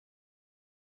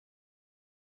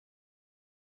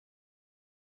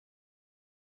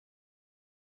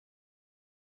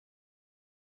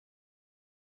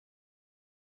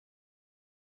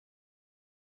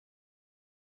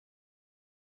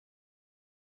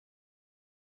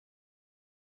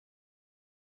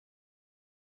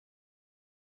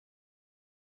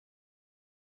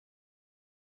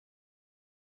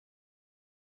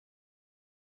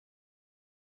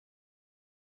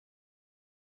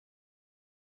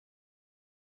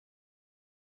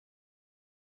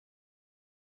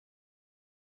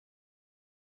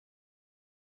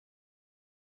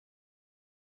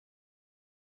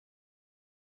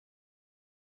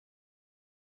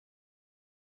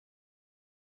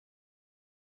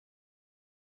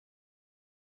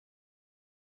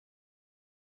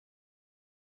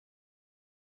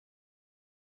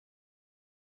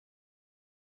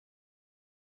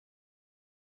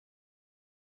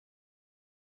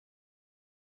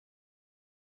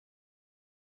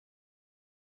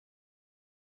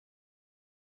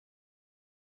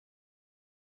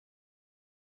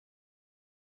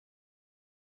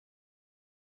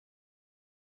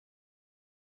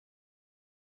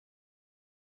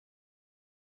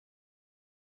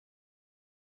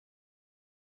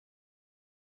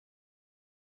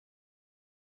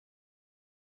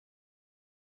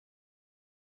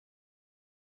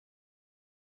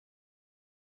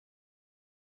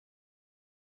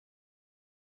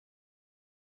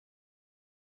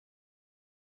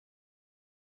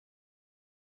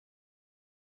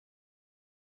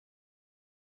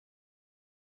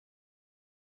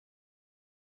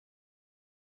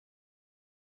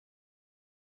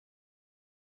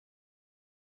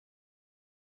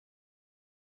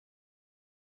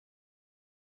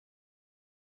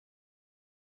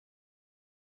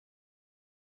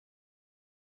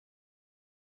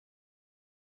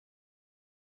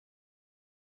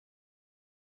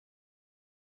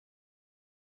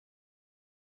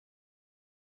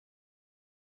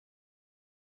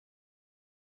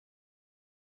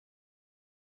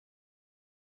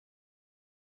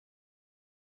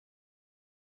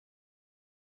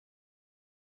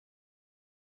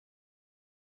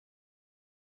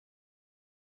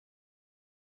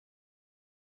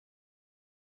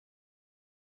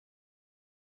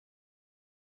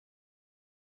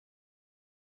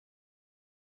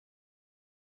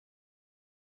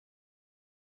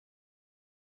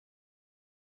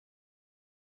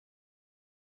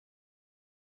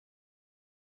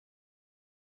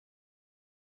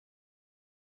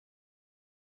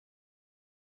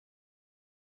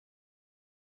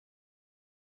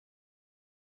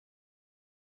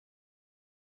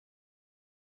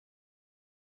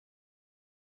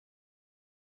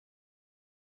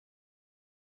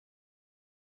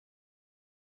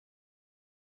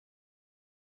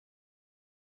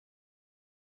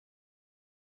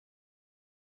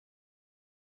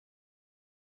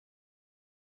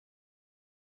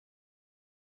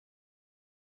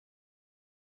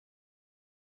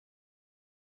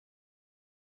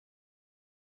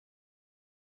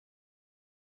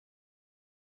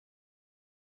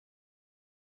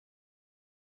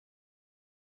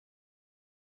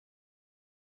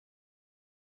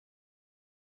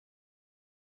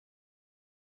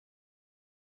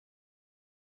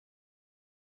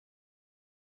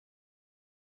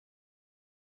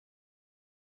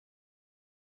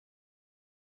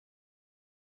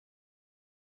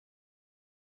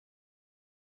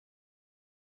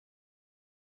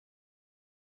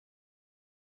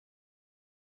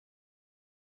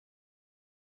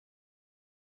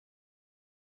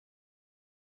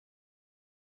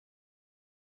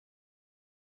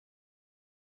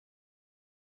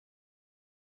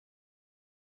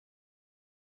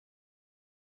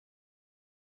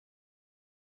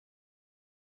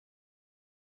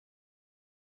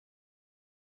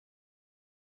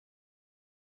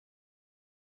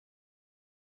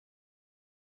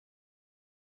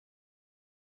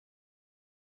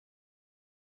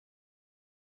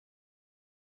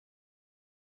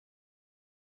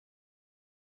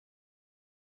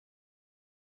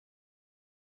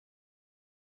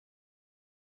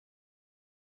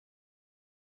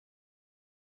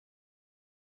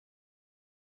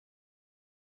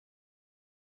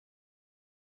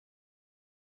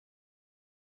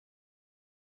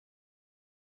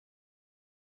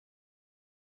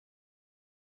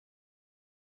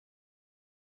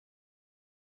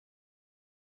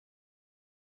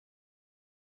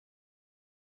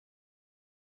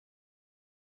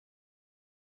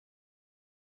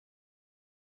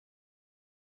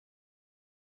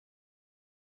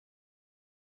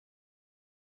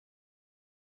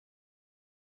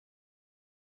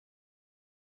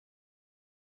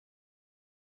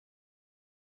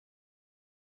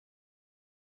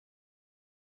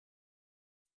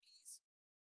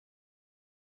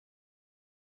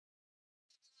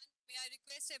I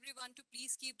request everyone to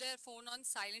please keep their phone on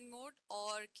silent mode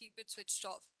or keep it switched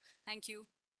off. Thank you.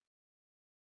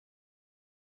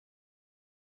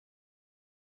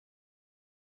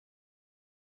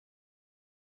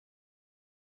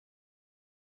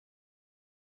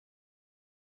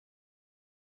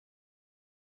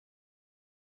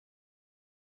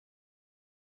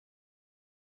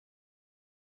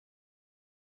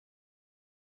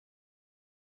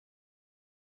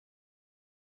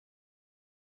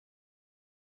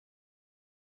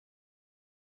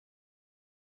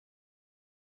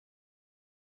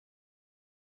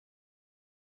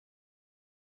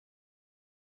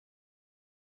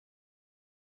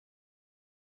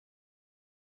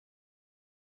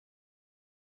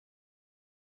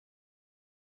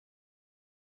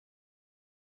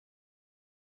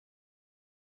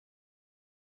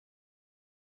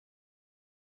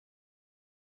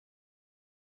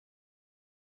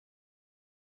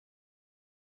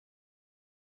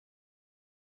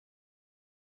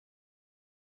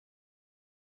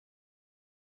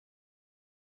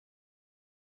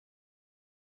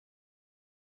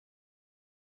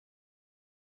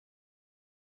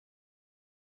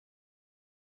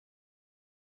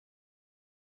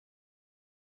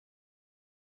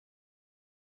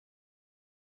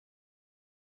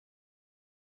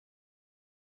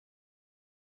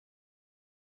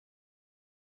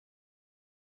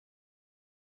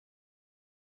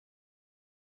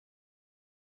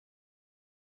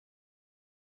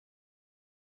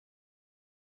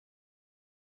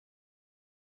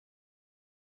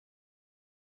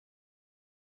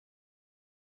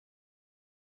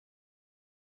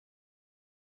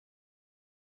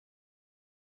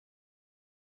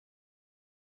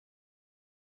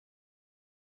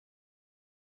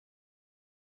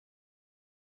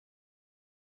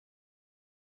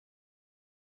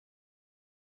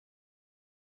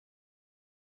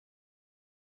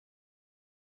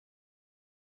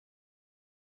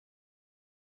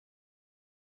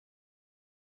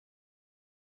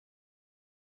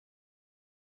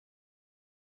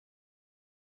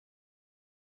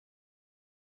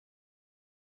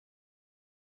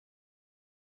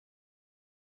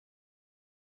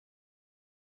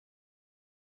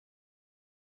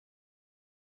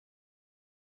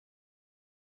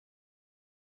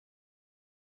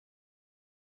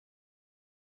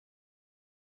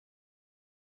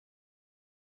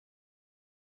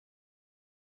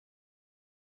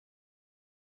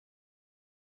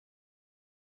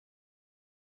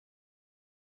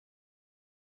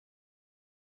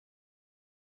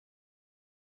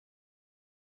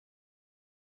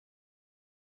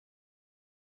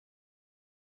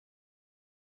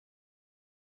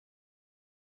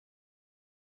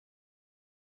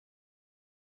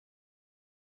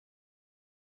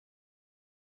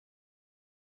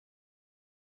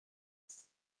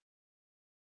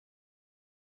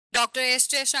 Dr. S.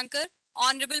 Jaishankar,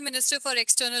 Honorable Minister for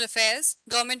External Affairs,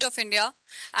 Government of India,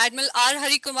 Admiral R.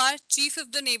 Hari Kumar, Chief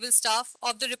of the Naval Staff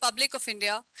of the Republic of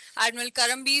India, Admiral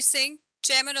Karambir Singh,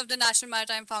 Chairman of the National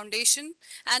Maritime Foundation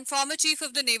and former Chief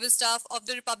of the Naval Staff of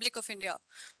the Republic of India,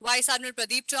 Vice Admiral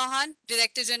Pradeep Chauhan,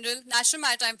 Director General, National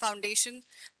Maritime Foundation,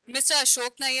 Mr.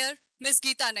 Ashok Nayyar, Ms.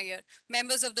 Geeta Nayyar,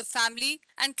 members of the family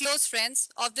and close friends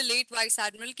of the late Vice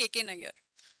Admiral K.K. Nayyar.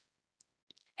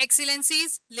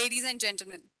 Excellencies, ladies and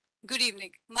gentlemen, good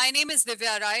evening. My name is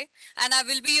Divya Rai and I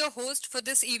will be your host for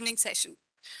this evening session.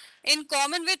 In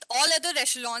common with all other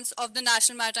echelons of the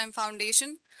National Maritime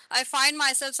Foundation, I find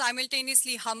myself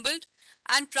simultaneously humbled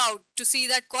and proud to see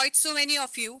that quite so many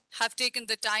of you have taken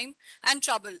the time and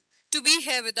trouble to be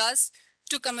here with us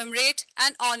to commemorate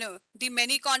and honor the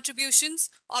many contributions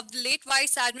of the late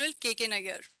Vice Admiral K.K.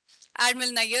 Nayyar.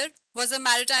 Admiral Nayyar was a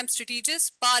maritime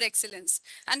strategist par excellence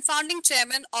and founding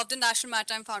chairman of the National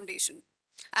Maritime Foundation.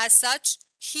 As such,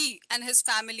 he and his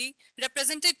family,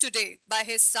 represented today by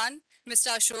his son, Mr.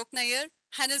 Ashok Nayyar,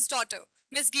 and his daughter,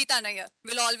 Ms. Geeta Nayyar,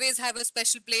 will always have a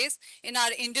special place in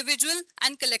our individual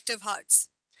and collective hearts.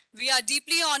 We are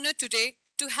deeply honored today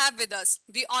to have with us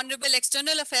the Honorable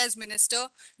External Affairs Minister,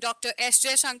 Dr. S.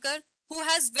 Jaishankar, who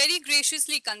has very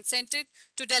graciously consented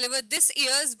to deliver this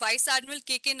year's Vice Admiral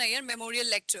K.K. Nayyar Memorial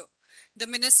Lecture. The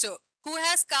Minister, who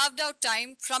has carved out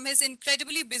time from his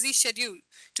incredibly busy schedule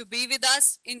to be with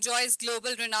us, enjoys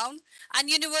global renown and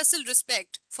universal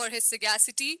respect for his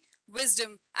sagacity,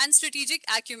 wisdom, and strategic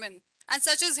acumen. And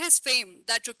such is his fame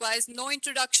that requires no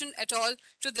introduction at all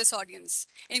to this audience,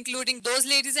 including those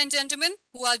ladies and gentlemen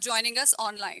who are joining us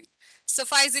online.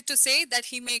 Suffice it to say that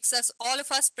he makes us all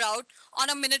of us proud on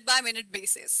a minute by minute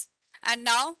basis. And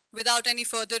now, without any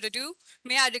further ado,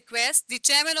 may I request the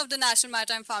chairman of the National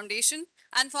Maritime Foundation,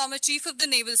 and former Chief of the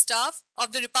Naval Staff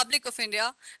of the Republic of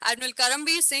India, Admiral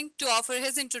Karambir Singh, to offer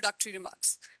his introductory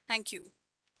remarks. Thank you.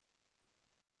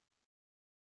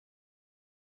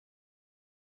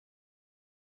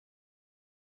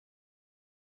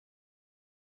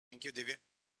 Thank you, Divya.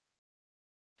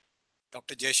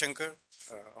 Dr. Jaishankar,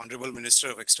 Honorable Minister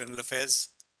of External Affairs,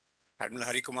 Admiral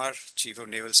Hari Kumar, Chief of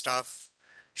Naval Staff,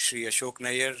 Shri Ashok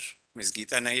Nayyar, Ms.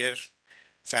 Geeta Nayyar,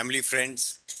 family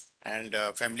friends, and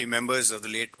family members of the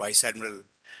late Vice Admiral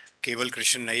Keval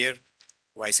Krishan Nayyar,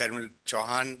 Vice Admiral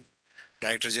Chauhan,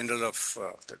 Director General of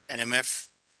the NMF,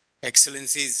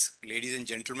 Excellencies, ladies and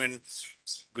gentlemen,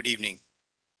 good evening.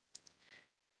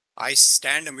 I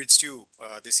stand amidst you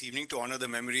this evening to honor the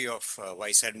memory of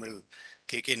Vice Admiral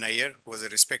K.K. Nayyar, who was a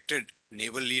respected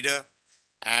naval leader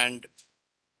and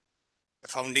the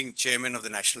founding chairman of the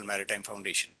National Maritime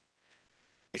Foundation.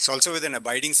 It's also with an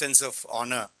abiding sense of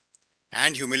honor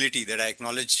and humility that I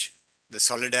acknowledge the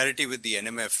solidarity with the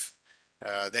NMF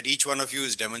that each one of you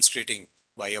is demonstrating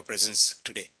by your presence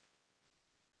today.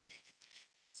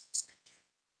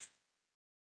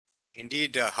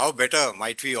 Indeed, how better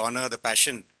might we honor the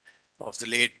passion of the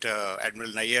late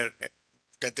Admiral Nayyar,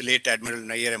 that the late Admiral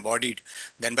Nayyar embodied,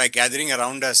 than by gathering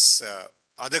around us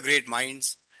other great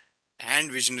minds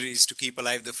and visionaries to keep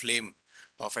alive the flame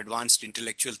of advanced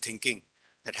intellectual thinking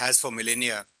that has for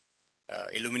millennia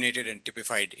illuminated and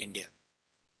typified India.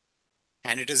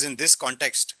 And it is in this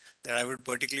context that I would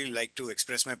particularly like to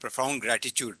express my profound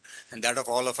gratitude and that of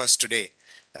all of us today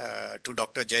to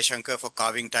Dr. Jaishankar for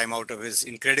carving time out of his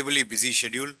incredibly busy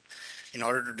schedule in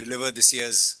order to deliver this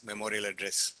year's memorial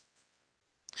address.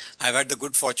 I've had the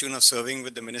good fortune of serving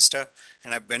with the minister,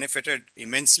 and I've benefited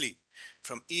immensely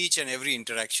from each and every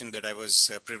interaction that I was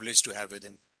privileged to have with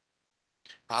him.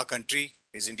 Our country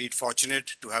is indeed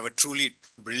fortunate to have a truly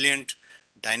brilliant,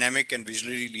 dynamic, and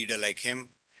visionary leader like him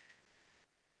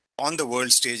on the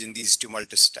world stage in these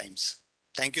tumultuous times.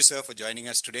 Thank you, sir, for joining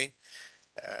us today.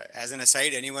 As an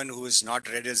aside, anyone who has not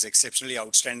read his exceptionally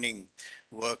outstanding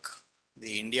work,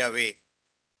 The India Way,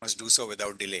 must do so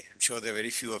without delay. I'm sure there are very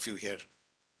few of you here.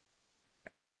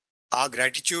 Our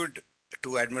gratitude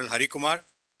to Admiral Hari Kumar,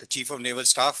 the Chief of Naval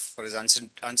Staff, for his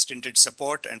unstinted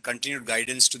support and continued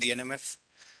guidance to the NMF.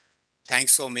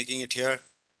 Thanks for making it here,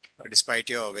 despite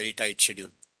your very tight schedule.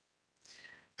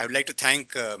 I would like to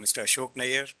thank Mr. Ashok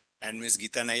Nayyar and Ms.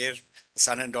 Geeta Nayyar, the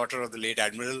son and daughter of the late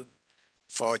Admiral,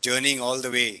 for journeying all the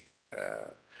way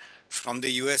from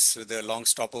the US with a long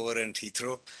stopover in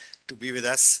Heathrow to be with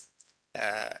us,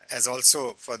 as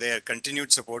also for their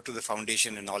continued support to the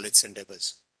foundation in all its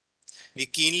endeavors. We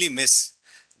keenly miss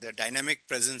the dynamic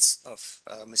presence of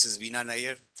Mrs. Veena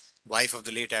Nayyar, wife of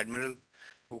the late Admiral,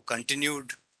 who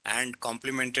continued and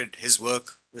complemented his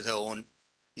work with her own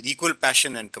with equal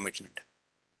passion and commitment.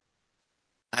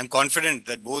 I'm confident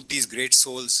that both these great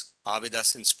souls are with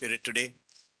us in spirit today,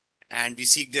 and we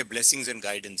seek their blessings and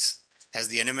guidance as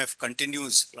the NMF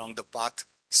continues along the path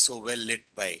so well lit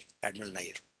by Admiral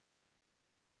Nayyar.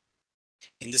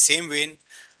 In the same vein,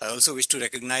 I also wish to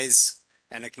recognize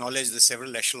and acknowledge the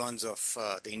several echelons of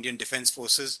the Indian Defence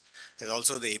Forces. There's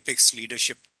also the apex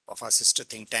leadership of our sister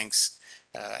think tanks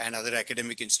and other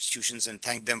academic institutions, and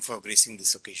thank them for gracing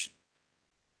this occasion.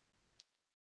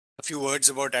 A few words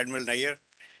about Admiral Nayyar.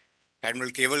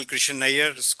 Admiral Keval Krishan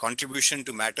Nayyar's contribution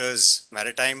to matters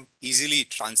maritime easily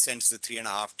transcends the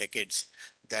 3.5 decades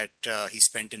that he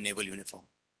spent in naval uniform.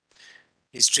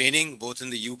 His training, both in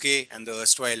the UK and the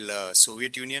erstwhile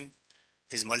Soviet Union,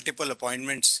 his multiple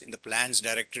appointments in the Plans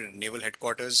Directorate and Naval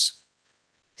Headquarters,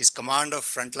 his command of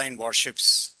frontline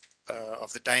warships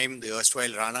of the time, the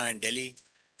erstwhile Rana and Delhi,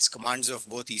 his commands of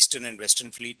both Eastern and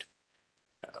Western Fleet,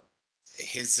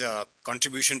 his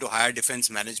contribution to higher defense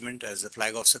management as the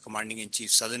Flag Officer Commanding in Chief,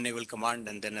 Southern Naval Command,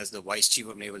 and then as the Vice Chief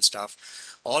of Naval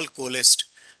Staff, all coalesced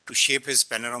to shape his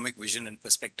panoramic vision and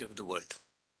perspective of the world.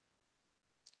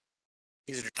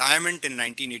 His retirement in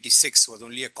 1986 was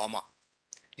only a comma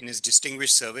in his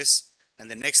distinguished service, and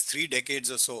the next 3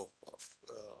 decades or so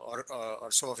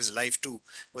of his life too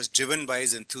was driven by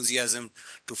his enthusiasm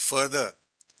to further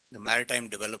the maritime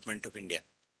development of India.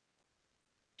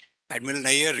 Admiral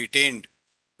Nayyar retained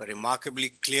a remarkably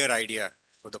clear idea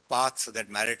of the path that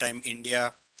maritime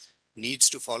India needs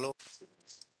to follow,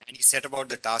 and he set about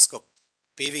the task of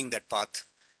paving that path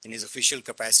in his official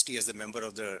capacity as the member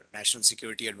of the National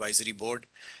Security Advisory Board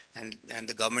and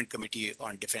the Government Committee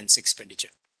on Defense Expenditure.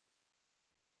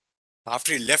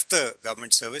 After he left the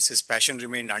government service, his passion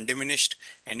remained undiminished,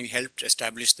 and he helped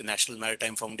establish the National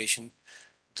Maritime Foundation,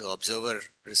 the Observer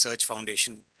Research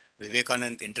Foundation,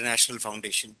 Vivekanand International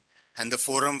Foundation, and the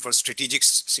Forum for Strategic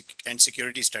and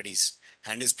Security Studies.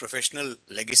 And his professional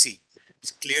legacy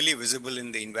is clearly visible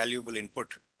in the invaluable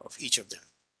input of each of them.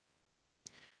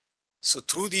 So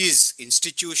through these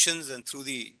institutions and through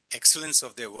the excellence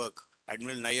of their work,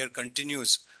 Admiral Nayyar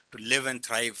continues to live and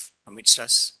thrive amidst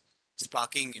us,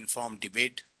 sparking informed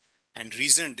debate and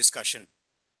reasoned discussion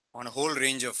on a whole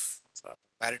range of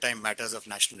maritime matters of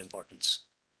national importance.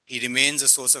 He remains a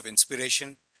source of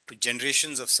inspiration to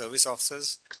generations of service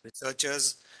officers,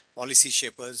 researchers, policy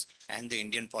shapers, and the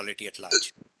Indian polity at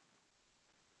large.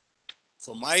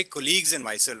 For my colleagues and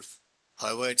myself,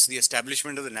 however, it's the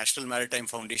establishment of the National Maritime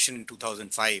Foundation in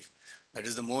 2005 that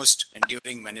is the most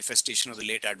enduring manifestation of the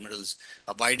late Admiral's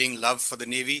abiding love for the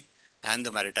Navy and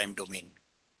the maritime domain.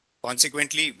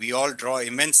 Consequently, we all draw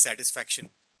immense satisfaction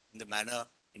in the manner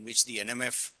in which the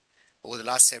NMF over the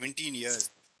last 17 years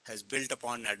has built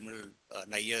upon Admiral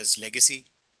Nayyar's legacy,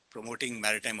 promoting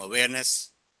maritime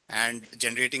awareness and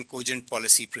generating cogent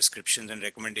policy prescriptions and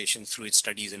recommendations through its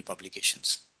studies and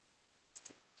publications.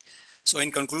 So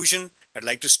in conclusion, I'd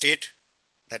like to state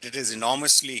that it is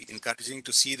enormously encouraging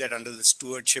to see that under the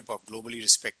stewardship of globally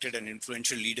respected and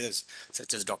influential leaders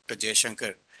such as Dr.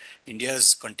 Jaishankar,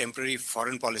 India's contemporary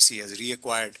foreign policy has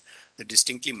reacquired the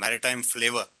distinctly maritime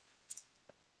flavor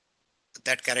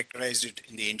that characterized it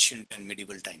in the ancient and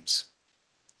medieval times.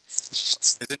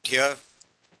 Present here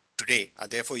today are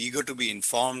therefore eager to be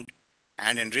informed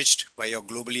and enriched by your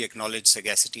globally acknowledged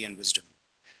sagacity and wisdom.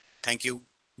 Thank you.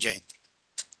 Jai Hind.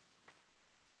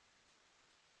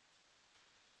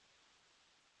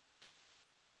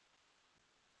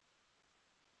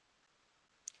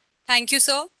 Thank you,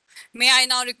 sir. May I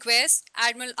now request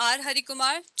Admiral R.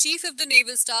 Harikumar, Chief of the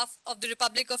Naval Staff of the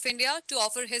Republic of India, to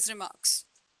offer his remarks.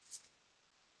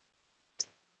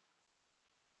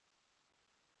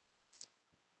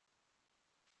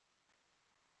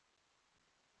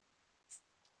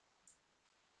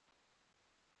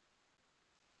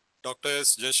 Dr.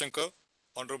 S. Jaishankar,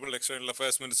 Honorable External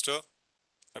Affairs Minister,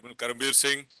 Admiral Karambir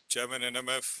Singh, Chairman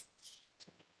NMF,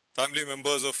 family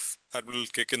members of Admiral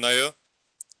K.K. Nayyar,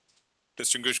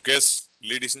 distinguished guests,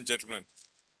 ladies and gentlemen.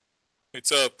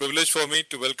 It's a privilege for me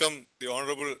to welcome the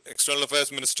Honorable External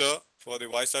Affairs Minister for the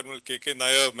Vice Admiral K.K.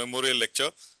 Nayyar Memorial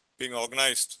Lecture being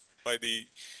organized by the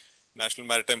National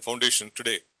Maritime Foundation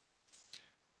today.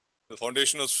 The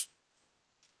foundation was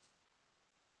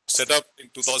set up in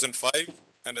 2005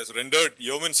 and has rendered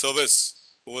yeoman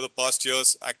service over the past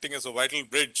years, acting as a vital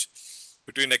bridge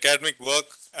between academic work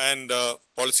and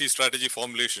policy strategy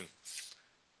formulation.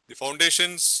 The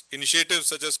foundation's initiatives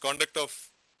such as conduct of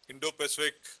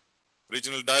Indo-Pacific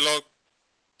regional dialogue,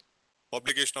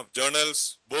 publication of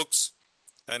journals, books,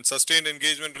 and sustained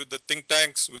engagement with the think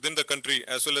tanks within the country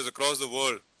as well as across the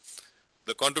world.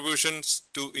 The contributions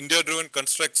to India-driven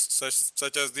constructs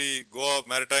such as the Goa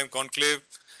Maritime Conclave,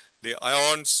 the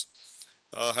IONS,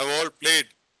 have all played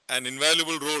an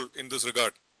invaluable role in this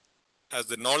regard. As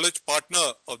the knowledge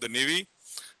partner of the Navy,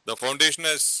 the foundation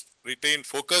has retained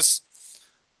focus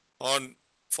on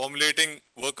formulating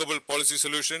workable policy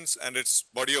solutions, and its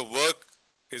body of work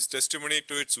is testimony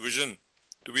to its vision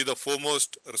to be the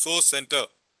foremost resource center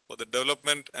for the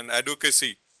development and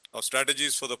advocacy of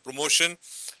strategies for the promotion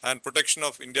and protection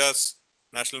of India's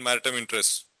national maritime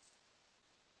interests.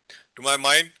 To my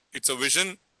mind, it's a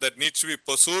vision that needs to be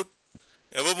pursued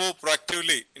ever more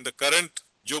proactively in the current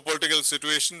geopolitical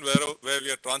situation where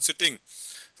we are transiting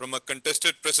from a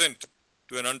contested present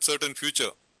to an uncertain future.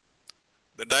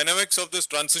 The dynamics of this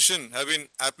transition have been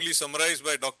aptly summarized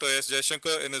by Dr. S.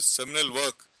 Jaishankar in his seminal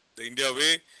work, The India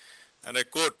Way, and I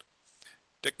quote,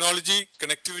 "Technology,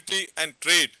 connectivity, and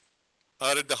trade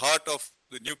are at the heart of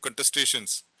the new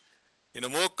contestations. In a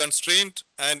more constrained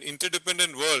and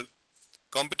interdependent world,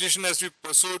 competition has to be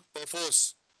pursued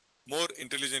perforce more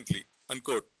intelligently,"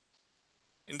 unquote.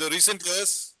 In the recent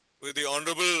years, with the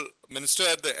Honorable Minister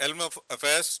at the helm of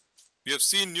affairs, we have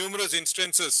seen numerous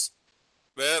instances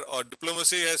where our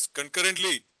diplomacy has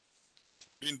concurrently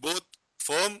been both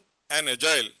firm and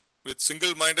agile with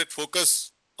single-minded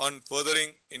focus on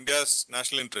furthering India's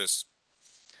national interests.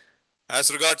 As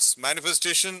regards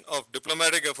manifestation of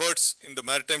diplomatic efforts in the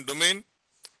maritime domain,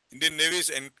 Indian Navy's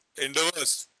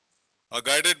endeavors are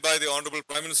guided by the Honorable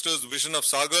Prime Minister's vision of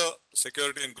Saga,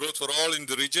 security and growth for all in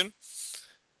the region,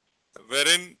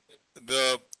 wherein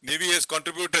the Navy has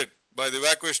contributed by the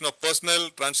evacuation of personnel,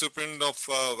 transshipment of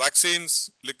vaccines,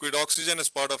 liquid oxygen as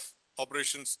part of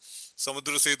operations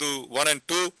Samudra Setu 1 and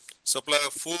 2, supply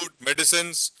of food,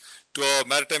 medicines to our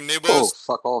maritime Oh, neighbors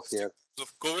fuck off here.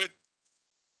 of COVID,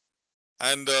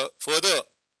 and further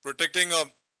protecting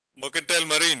our mercantile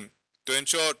marine to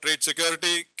ensure trade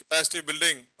security, capacity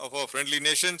building of our friendly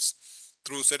nations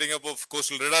through setting up of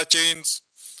coastal radar chains,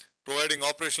 providing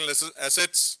operational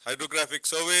assets, hydrographic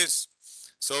surveys,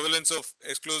 surveillance of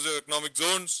exclusive economic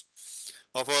zones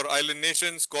of our island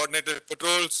nations, coordinated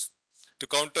patrols to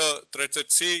counter threats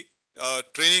at sea,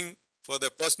 training for their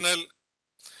personnel,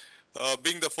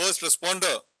 being the first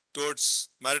responder towards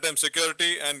maritime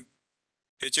security and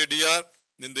HADR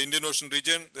in the Indian Ocean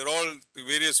region. They're all the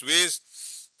various ways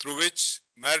through which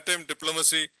maritime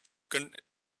diplomacy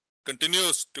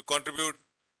continues to contribute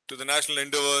to the national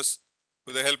endeavors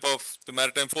with the help of the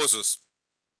maritime forces.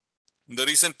 In the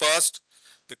recent past,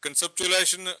 the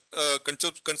conceptualization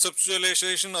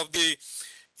of the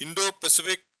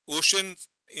Indo-Pacific Ocean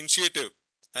Initiative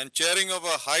and chairing of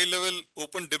a high-level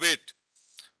open debate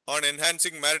on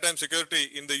enhancing maritime security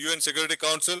in the UN Security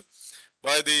Council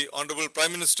by the Honorable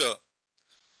Prime Minister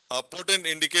are potent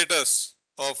indicators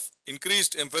of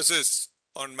increased emphasis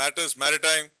on matters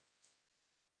maritime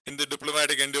in the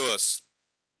diplomatic endeavors.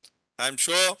 I'm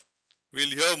sure we'll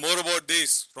hear more about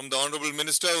this from the Honorable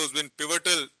Minister who's been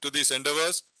pivotal to these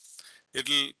endeavors.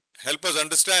 It'll help us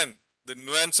understand the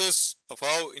nuances of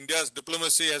how India's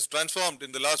diplomacy has transformed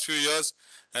in the last few years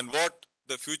and what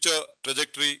the future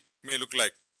trajectory may look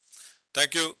like.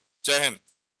 Thank you. Jai Hind.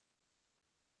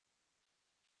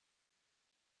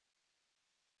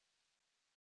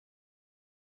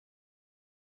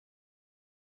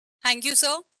 Thank you,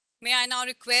 sir. May I now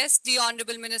request the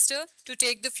Honorable Minister to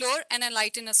take the floor and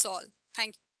enlighten us all.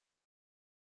 Thank you.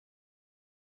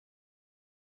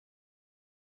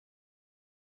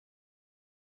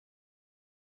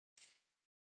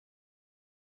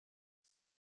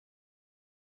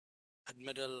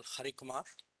 Admiral Hari Kumar,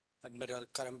 Admiral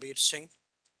Karambir Singh,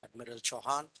 Admiral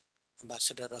Chauhan,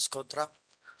 Ambassador Raskotra,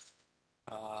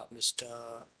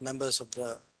 Mr. members of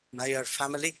the Nayyar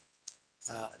family,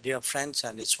 dear friends,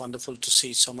 and it's wonderful to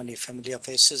see so many familiar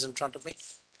faces in front of me.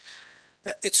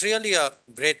 It's really a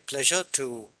great pleasure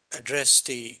to address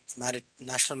the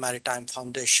National Maritime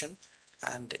Foundation,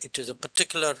 and it is a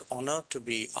particular honor to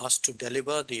be asked to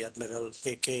deliver the Admiral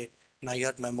A.K.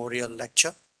 Nayyar Memorial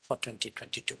Lecture for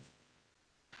 2022.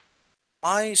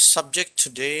 My subject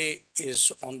today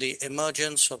is on the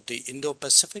emergence of the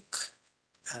Indo-Pacific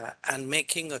and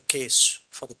making a case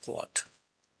for the Quad.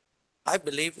 I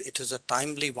believe it is a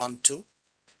timely one too,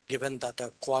 given that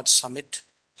a Quad summit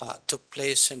took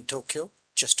place in Tokyo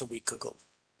just a week ago.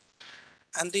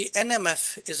 And the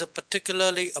NMF is a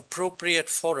particularly appropriate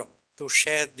forum to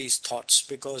share these thoughts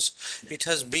because it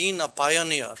has been a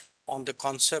pioneer on the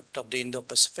concept of the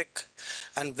Indo-Pacific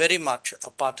and very much a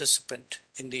participant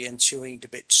in the ensuing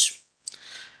debates.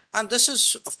 And this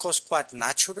is, of course, quite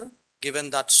natural,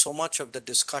 given that so much of the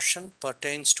discussion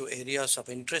pertains to areas of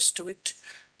interest to it,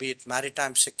 be it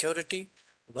maritime security,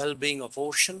 well-being of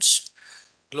oceans,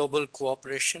 global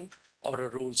cooperation, or a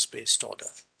rules-based order.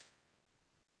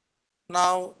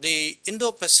 Now, the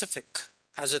Indo-Pacific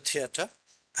as a theater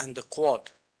and the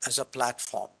Quad as a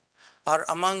platform are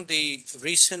among the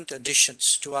recent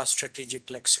additions to our strategic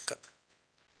lexicon.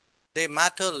 They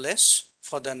matter less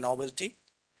for their novelty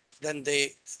than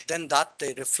that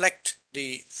they reflect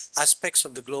the aspects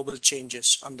of the global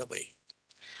changes underway.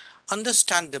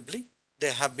 Understandably,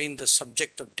 they have been the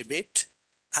subject of debate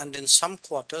and in some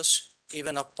quarters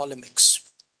even of polemics.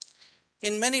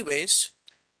 In many ways,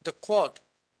 the Quad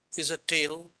is a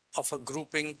tale of a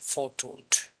grouping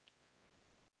foretold.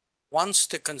 Once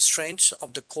the constraints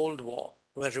of the Cold War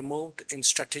were removed in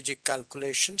strategic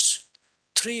calculations,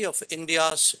 three of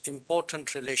India's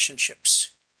important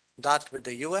relationships, that with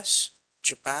the US,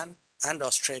 Japan, and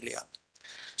Australia,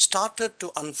 started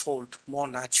to unfold more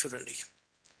naturally.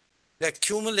 Their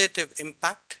cumulative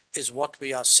impact is what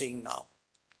we are seeing now.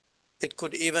 It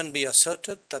could even be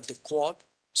asserted that the Quad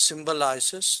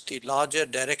symbolizes the larger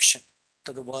direction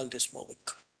that the world is moving.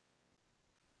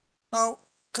 Now,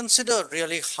 consider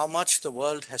really how much the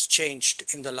world has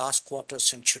changed in the last quarter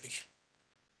century.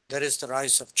 There is the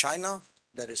rise of China,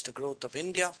 there is the growth of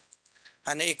India,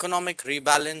 an economic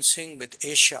rebalancing with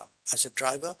Asia as a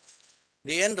driver,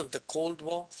 the end of the Cold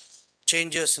War,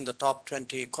 changes in the top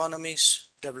 20 economies,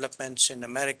 developments in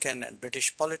American and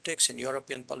British politics, in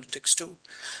European politics too,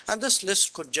 and this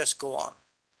list could just go on.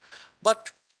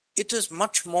 But it is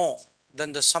much more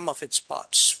than the sum of its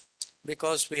parts,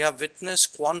 because we have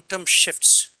witnessed quantum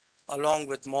shifts along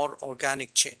with more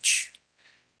organic change.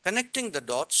 Connecting the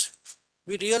dots,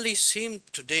 we really seem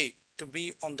today to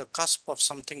be on the cusp of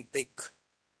something big.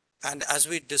 And as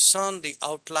we discern the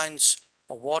outlines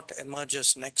of what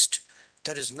emerges next,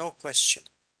 there is no question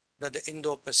that the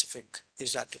Indo-Pacific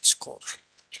is at its core.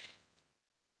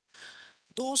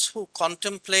 Those who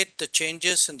contemplate the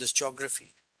changes in this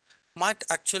geography might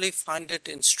actually find it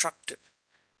instructive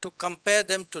to compare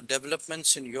them to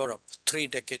developments in Europe 3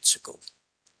 decades ago.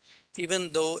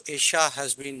 Even though Asia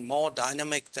has been more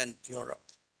dynamic than Europe,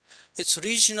 its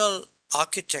regional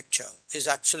architecture is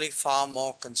actually far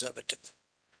more conservative.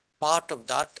 Part of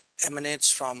that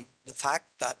emanates from the fact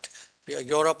that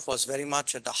Europe was very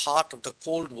much at the heart of the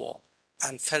Cold War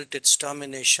and felt its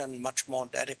termination much more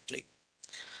directly.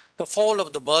 The fall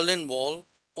of the Berlin Wall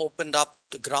opened up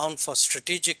the ground for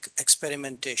strategic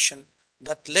experimentation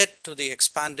that led to the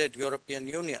expanded European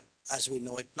Union as we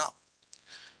know it now.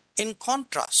 In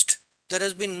contrast, there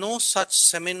has been no such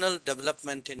seminal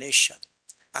development in Asia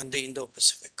and the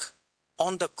Indo-Pacific.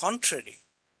 On the contrary,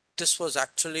 this was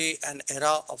actually an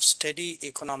era of steady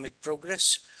economic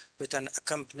progress with an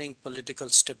accompanying political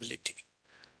stability.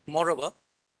 Moreover,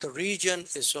 the region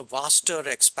is a vaster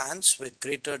expanse with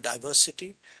greater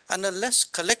diversity and a less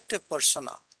collective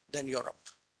persona than Europe.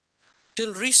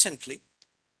 Till recently,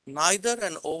 neither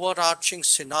an overarching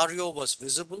scenario was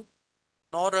visible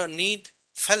nor a need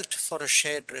felt for a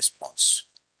shared response.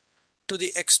 To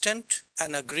the extent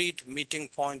an agreed meeting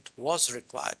point was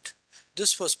required,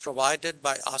 this was provided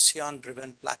by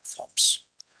ASEAN-driven platforms.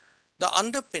 The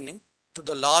underpinning to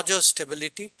the larger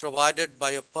stability provided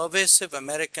by a pervasive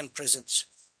American presence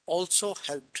also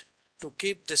helped to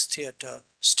keep this theater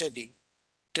steady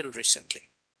till recently.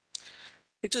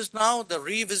 It is now the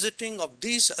revisiting of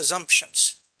these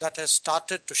assumptions that has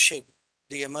started to shape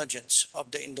the emergence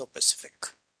of the Indo-Pacific.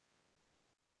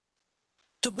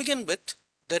 To begin with,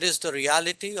 there is the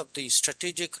reality of the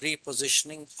strategic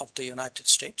repositioning of the United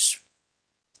States.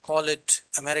 Call it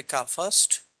America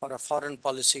first or a foreign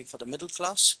policy for the middle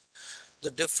class.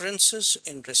 The differences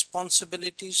in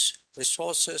responsibilities,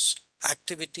 resources,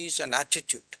 activities, and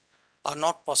attitude are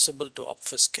not possible to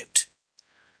obfuscate.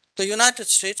 The United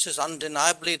States is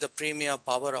undeniably the premier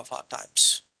power of our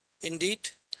times. Indeed,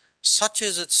 such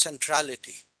is its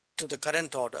centrality to the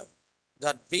current order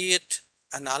that be it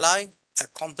an ally, a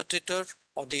competitor,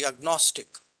 or the agnostic,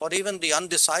 or even the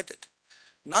undecided,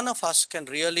 none of us can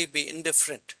really be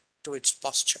indifferent to its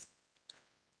posture.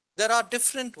 There are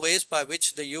different ways by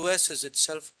which the US is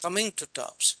itself coming to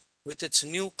terms with its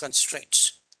new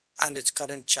constraints and its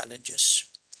current challenges,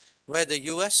 where the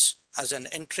US, as an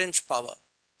entrenched power,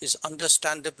 is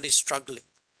understandably struggling,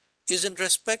 is in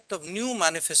respect of new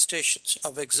manifestations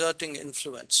of exerting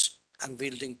influence and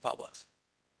wielding power.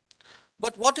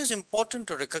 But what is important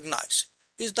to recognize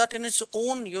is that in its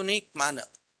own unique manner,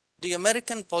 the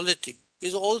American polity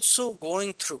is also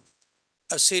going through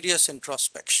a serious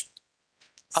introspection.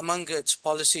 Among its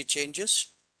policy changes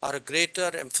are a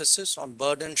greater emphasis on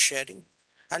burden sharing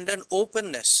and an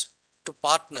openness to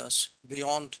partners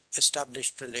beyond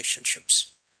established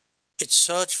relationships. Its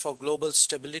search for global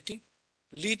stability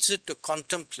leads it to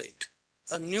contemplate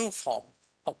a new form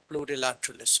of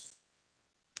plurilateralism.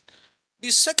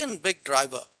 The second big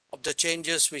driver of the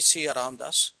changes we see around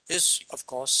us is, of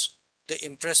course, the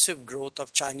impressive growth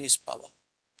of Chinese power.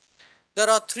 There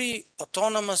are three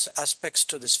autonomous aspects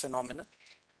to this phenomenon.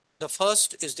 The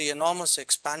first is the enormous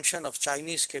expansion of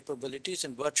Chinese capabilities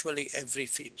in virtually every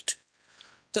field.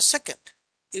 The second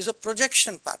is a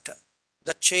projection pattern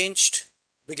that changed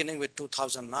beginning with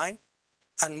 2009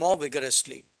 and more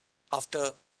vigorously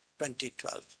after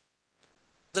 2012.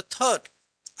 The third,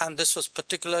 and this was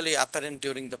particularly apparent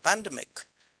during the pandemic,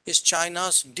 is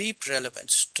China's deep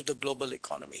relevance to the global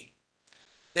economy.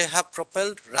 They have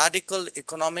propelled radical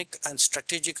economic and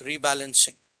strategic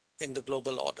rebalancing in the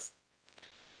global order.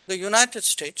 The United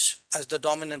States, as the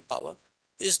dominant power,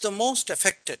 is the most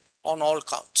affected on all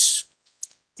counts.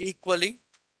 Equally,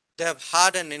 they have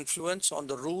had an influence on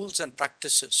the rules and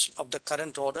practices of the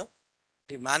current order,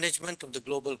 the management of the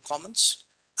global commons,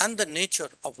 and the nature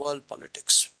of world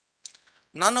politics.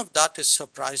 None of that is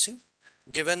surprising,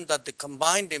 given that the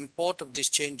combined import of these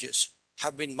changes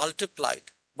have been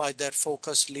multiplied by their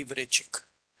focused leveraging.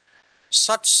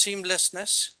 Such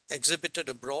seamlessness exhibited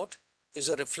abroad is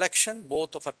a reflection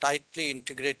both of a tightly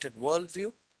integrated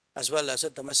worldview as well as a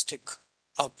domestic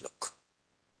outlook.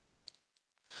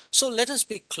 So let us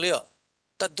be clear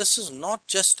that this is not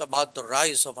just about the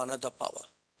rise of another power,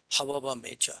 however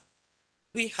major.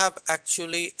 We have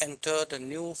actually entered a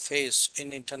new phase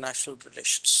in international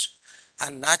relations,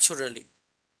 and naturally,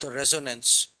 the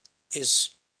resonance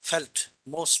is felt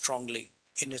most strongly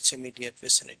in its immediate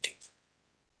vicinity.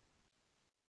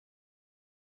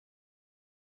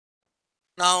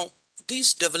 Now,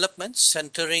 these developments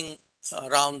centering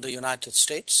around the United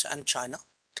States and China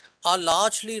are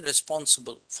largely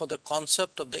responsible for the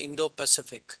concept of the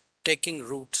Indo-Pacific taking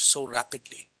root so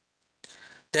rapidly.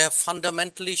 They have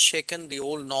fundamentally shaken the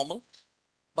old normal,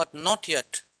 but not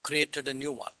yet created a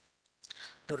new one.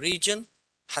 The region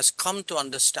has come to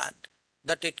understand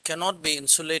that it cannot be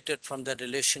insulated from the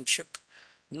relationship,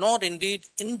 nor indeed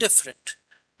indifferent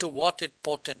to what it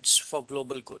portends for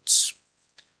global goods.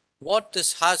 What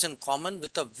this has in common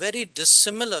with a very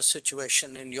dissimilar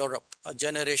situation in Europe a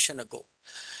generation ago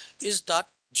is that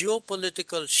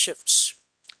geopolitical shifts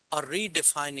are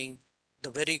redefining the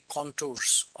very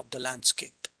contours of the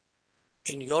landscape.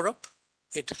 In Europe,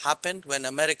 it happened when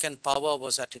American power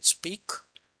was at its peak,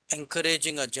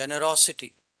 encouraging a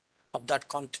generosity of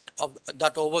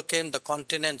that overcame the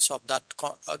continents of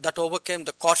that overcame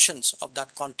the cautions of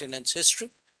that continent's history.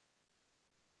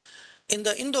 In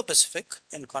the Indo-Pacific,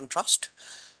 in contrast,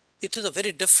 it is a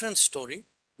very different story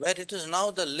where it is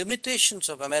now the limitations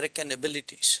of American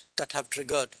abilities that have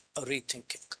triggered a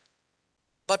rethinking.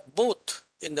 But both,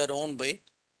 in their own way,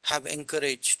 have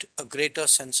encouraged a greater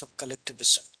sense of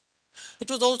collectivism. It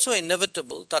was also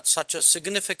inevitable that such a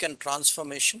significant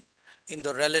transformation in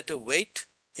the relative weight,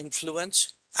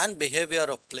 influence, and behavior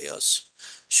of players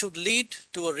should lead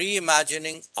to a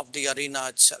reimagining of the arena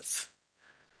itself.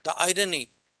 The irony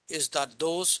is that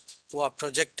those who are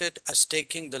projected as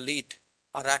taking the lead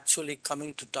are actually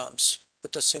coming to terms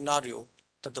with a scenario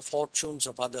that the fortunes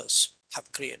of others have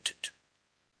created.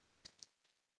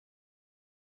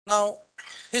 Now,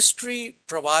 history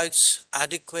provides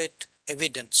adequate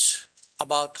evidence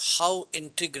about how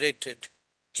integrated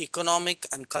economic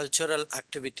and cultural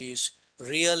activities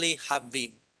really have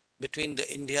been between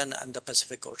the Indian and the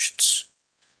Pacific Oceans.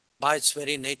 By its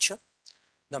very nature,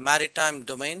 the maritime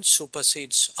domain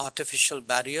supersedes artificial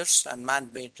barriers and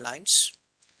man-made lines,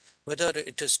 whether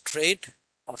it is trade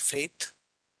or faith,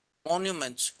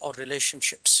 monuments or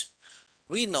relationships.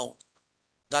 We know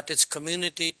that its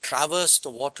community traversed the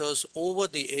waters over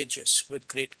the ages with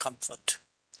great comfort.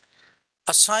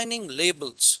 Assigning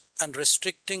labels and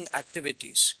restricting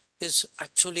activities is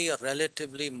actually a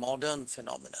relatively modern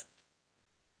phenomenon.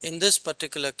 In this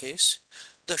particular case,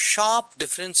 the sharp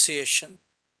differentiation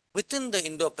within the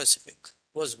Indo-Pacific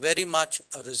was very much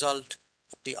a result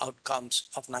of the outcomes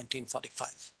of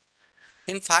 1945.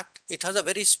 In fact, it has a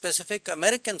very specific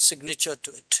American signature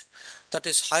to it that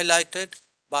is highlighted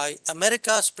by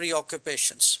America's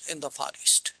preoccupations in the Far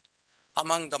East.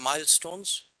 Among the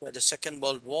milestones were the Second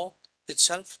World War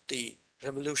itself, the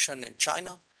revolution in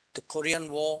China, the Korean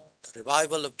War, the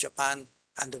revival of Japan,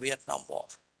 and the Vietnam War.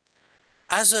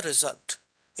 As a result,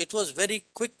 it was very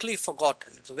quickly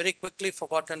forgotten. It was very quickly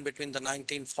forgotten between the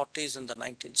 1940s and the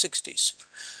 1960s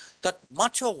that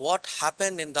much of what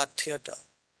happened in that theater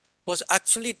was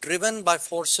actually driven by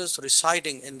forces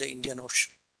residing in the Indian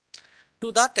Ocean.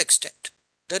 To that extent,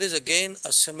 there is again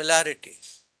a similarity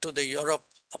to the Europe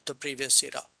of the previous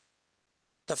era.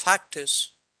 The fact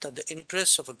is that the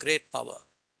interests of a great power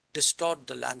distort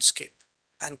the landscape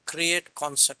and create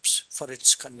concepts for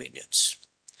its convenience.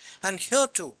 And here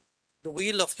too, the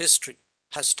wheel of history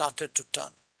has started to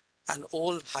turn and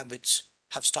old habits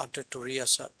have started to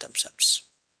reassert themselves.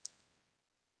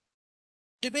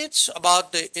 Debates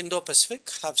about the Indo-Pacific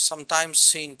have sometimes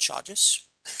seen charges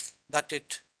that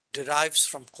it derives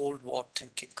from Cold War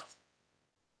thinking.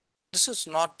 This is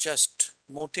not just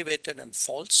motivated and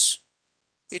false.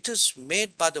 It is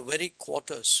made by the very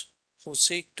quarters who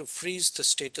seek to freeze the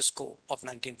status quo of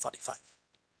 1945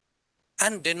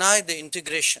 and deny the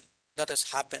integration that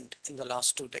has happened in the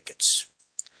last 2 decades.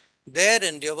 Their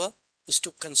endeavor is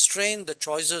to constrain the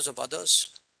choices of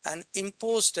others and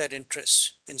impose their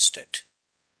interests instead.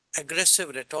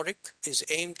 Aggressive rhetoric is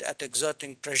aimed at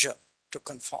exerting pressure to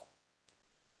conform.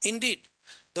 Indeed,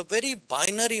 the very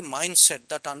binary mindset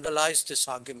that underlies this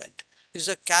argument is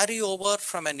a carryover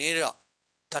from an era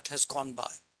that has gone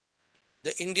by.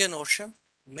 The Indian Ocean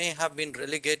may have been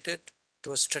relegated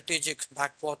to a strategic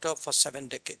backwater for 7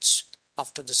 decades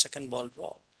after the Second World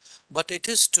War, but it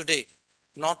is today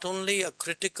not only a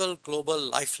critical global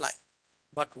lifeline,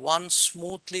 but one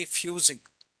smoothly fusing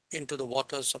into the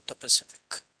waters of the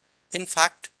Pacific. In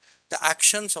fact, the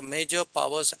actions of major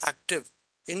powers active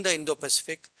in the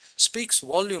Indo-Pacific speaks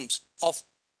volumes of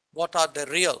what are the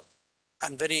real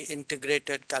and very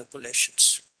integrated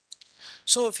calculations.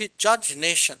 So if we judge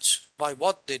nations by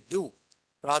what they do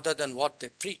rather than what they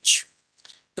preach,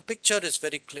 the picture is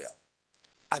very clear.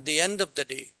 At the end of the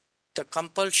day, the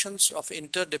compulsions of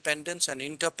interdependence and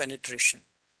interpenetration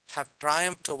have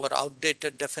triumphed over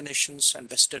outdated definitions and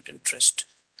vested interest.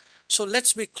 So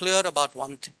let's be clear about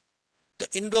one thing. The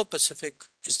Indo-Pacific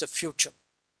is the future,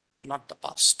 not the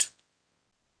past.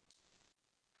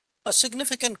 A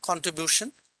significant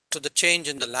contribution to the change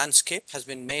in the landscape has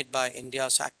been made by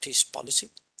India's Act East policy.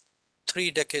 3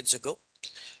 decades ago,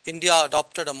 India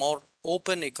adopted a more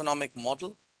open economic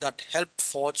model that helped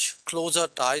forge closer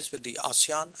ties with the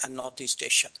ASEAN and Northeast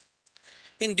Asia.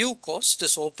 In due course,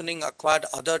 this opening acquired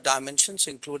other dimensions,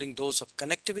 including those of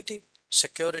connectivity,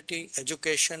 security,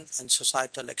 education, and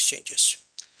societal exchanges.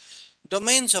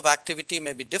 Domains of activity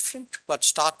may be different, but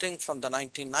starting from the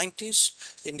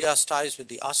 1990s, India's ties with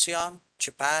the ASEAN,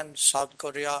 Japan, South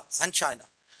Korea, and China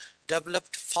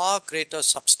developed far greater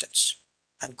substance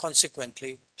and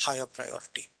consequently higher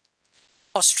priority.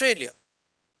 Australia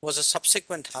was a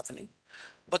subsequent happening,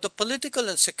 but the political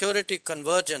and security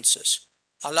convergences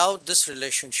allowed this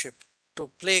relationship to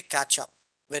play catch up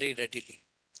very readily.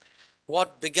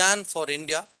 What began for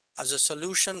India as a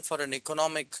solution for an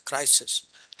economic crisis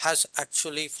has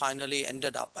actually finally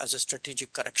ended up as a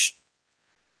strategic correction.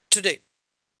 Today,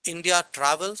 India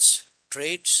travels,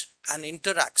 trades, and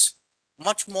interacts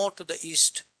much more to the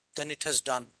east than it has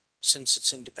done since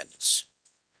its independence.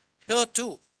 Here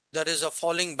too, there is a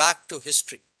falling back to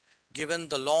history, given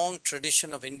the long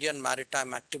tradition of Indian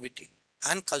maritime activity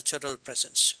and cultural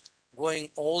presence, going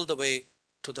all the way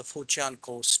to the Fujian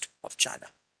coast of China.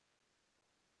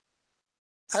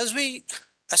 As we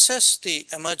assess the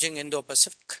emerging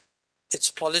Indo-Pacific,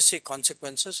 its policy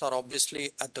consequences are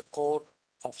obviously at the core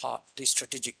of the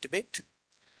strategic debate.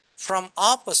 From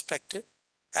our perspective,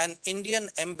 an Indian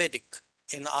embedding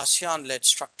in ASEAN-led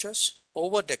structures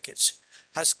over decades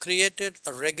has created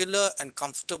a regular and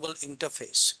comfortable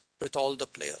interface with all the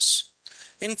players.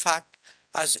 In fact,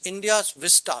 as India's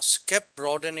vistas kept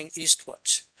broadening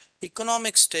eastwards,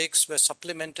 economic stakes were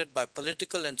supplemented by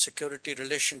political and security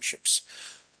relationships,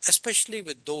 especially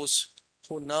with those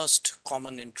who nursed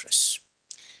common interests.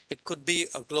 It could be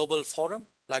a global forum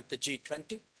like the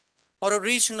G20 or a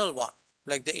regional one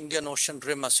like the Indian Ocean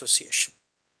Rim Association.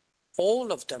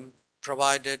 All of them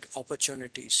provided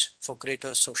opportunities for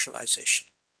greater socialization.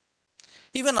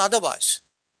 Even otherwise,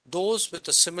 those with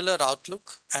a similar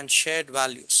outlook and shared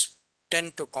values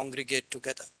tend to congregate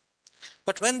together.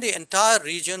 But when the entire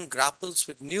region grapples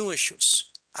with new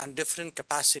issues and different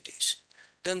capacities,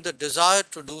 then the desire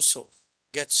to do so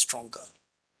gets stronger.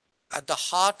 At the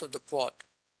heart of the Quad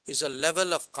is a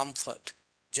level of comfort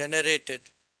generated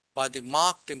by the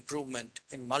marked improvement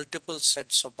in multiple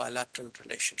sets of bilateral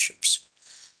relationships.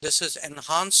 This is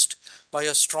enhanced by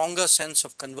a stronger sense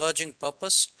of converging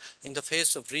purpose in the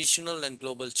face of regional and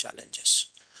global challenges.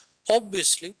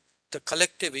 Obviously, the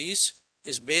collective ease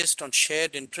is based on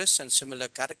shared interests and similar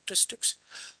characteristics,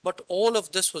 but all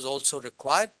of this was also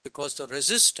required because the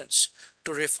resistance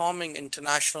to reforming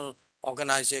international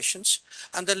organizations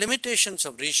and the limitations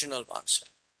of regional ones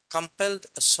compelled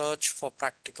a search for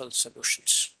practical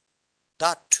solutions.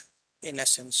 That, in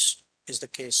essence, is the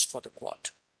case for the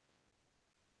Quad.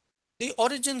 The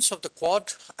origins of the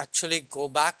Quad actually go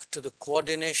back to the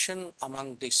coordination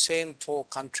among the same four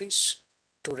countries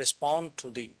to respond to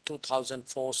the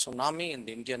 2004 tsunami in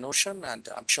the Indian Ocean, and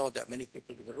I'm sure there are many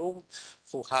people in the room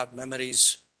who have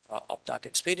memories of that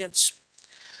experience.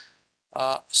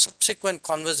 Subsequent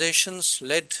conversations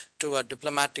led to a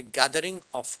diplomatic gathering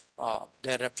of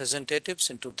their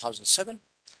representatives in 2007.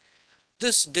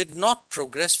 This did not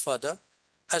progress further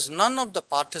as none of the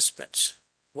participants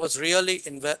was really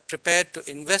prepared to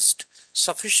invest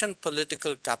sufficient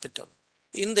political capital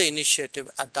in the initiative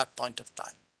at that point of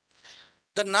time.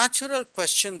 The natural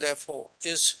question, therefore,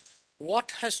 is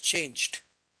what has changed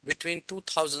between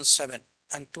 2007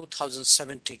 and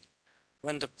 2017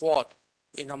 when the Quad,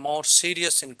 in a more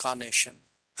serious incarnation,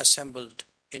 assembled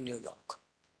in New York?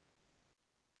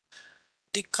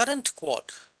 The current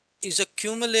Quad is a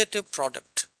cumulative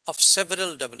product of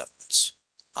several developments.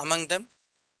 Among them,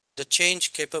 the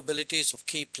change capabilities of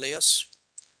key players,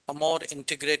 a more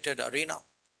integrated arena,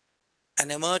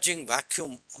 an emerging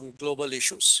vacuum on global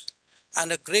issues,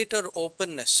 and a greater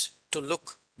openness to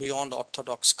look beyond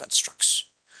orthodox constructs.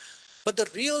 But the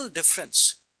real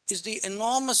difference is the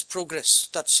enormous progress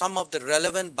that some of the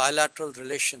relevant bilateral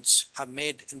relations have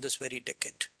made in this very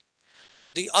decade.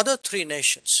 The other three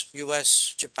nations,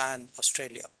 US, Japan,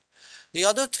 Australia, the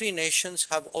other three nations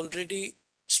have already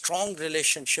strong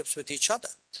relationships with each other,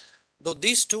 though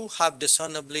these two have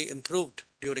discernibly improved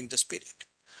during this period.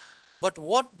 But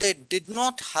what they did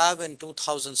not have in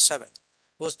 2007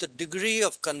 was the degree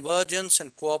of convergence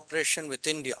and cooperation with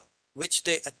India, which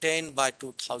they attained by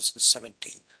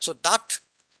 2017. So that,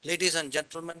 ladies and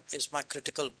gentlemen, is my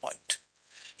critical point.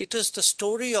 It is the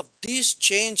story of these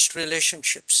changed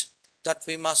relationships that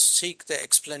we must seek the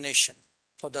explanation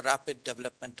for the rapid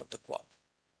development of the Quad.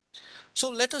 So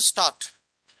let us start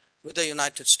with the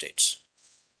United States.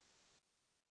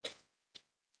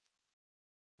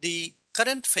 The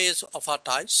current phase of our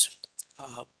ties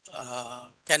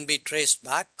can be traced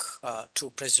back to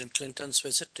President Clinton's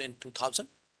visit in 2000.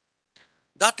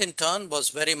 That in turn was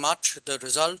very much the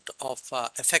result of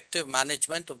effective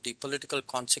management of the political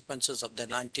consequences of the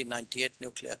 1998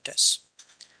 nuclear tests.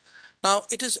 Now,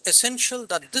 it is essential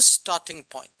that this starting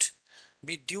point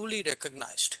be duly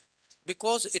recognized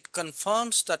because it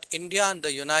confirms that India and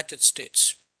the United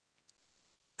States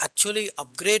actually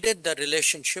upgraded the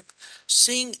relationship,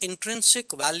 seeing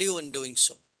intrinsic value in doing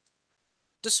so.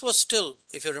 This was still,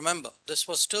 if you remember, this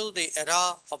was still the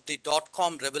era of the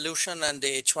dot-com revolution and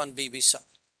the H-1B visa.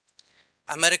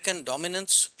 American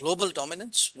dominance, global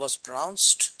dominance was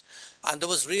pronounced, and there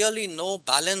was really no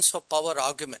balance of power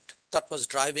argument that was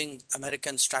driving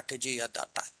American strategy at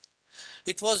that time.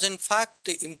 It was in fact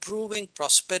the improving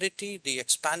prosperity, the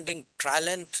expanding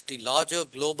talent, the larger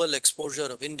global exposure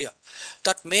of India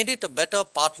that made it a better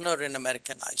partner in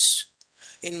American eyes.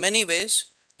 In many ways,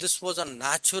 this was a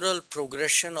natural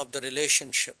progression of the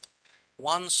relationship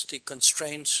once the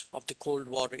constraints of the Cold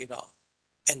War era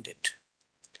ended.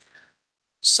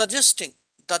 Suggesting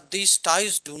that these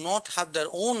ties do not have their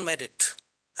own merit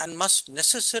and must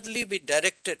necessarily be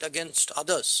directed against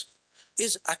others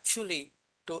is actually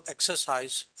to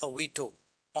exercise a veto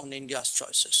on India's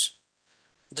choices.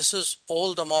 This is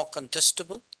all the more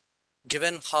contestable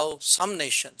given how some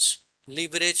nations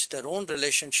leveraged their own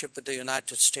relationship with the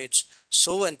United States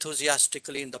so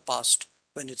enthusiastically in the past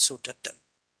when it suited them.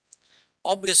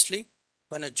 Obviously,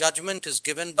 when a judgment is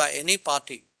given by any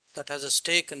party that has a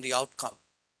stake in the outcome,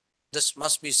 this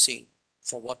must be seen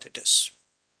for what it is.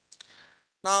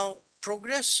 Now,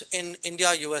 progress in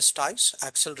India-US ties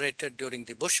accelerated during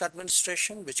the Bush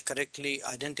administration, which correctly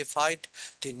identified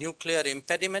the nuclear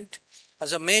impediment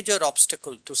as a major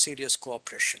obstacle to serious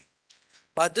cooperation.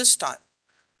 By this time,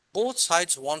 both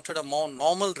sides wanted a more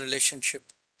normal relationship,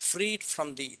 freed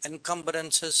from the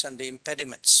encumbrances and the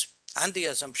impediments and the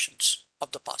assumptions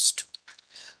of the past.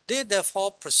 They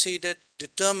therefore proceeded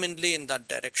determinedly in that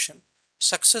direction,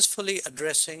 successfully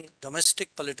addressing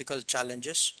domestic political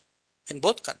challenges in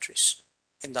both countries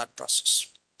in that process.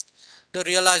 The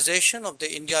realization of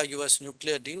the India-US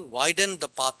nuclear deal widened the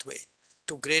pathway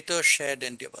to greater shared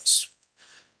endeavors.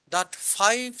 That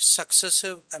 5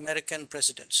 successive American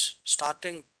presidents,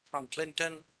 starting from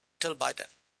Clinton till Biden,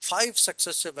 5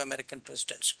 successive American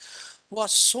presidents who are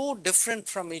so different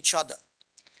from each other,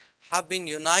 have been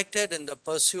united in the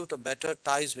pursuit of better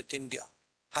ties with India,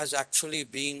 has actually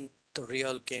been the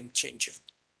real game changer.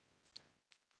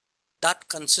 That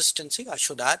consistency, I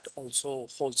should add, also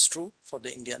holds true for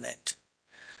the Indian end.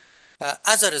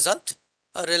 As a result,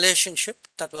 a relationship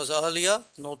that was earlier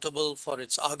notable for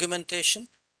its argumentation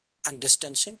and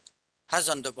distancing has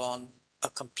undergone a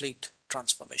complete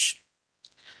transformation.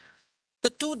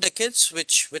 The 2 decades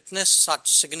which witnessed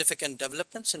such significant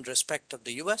developments in respect of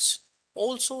the US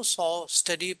also saw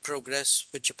steady progress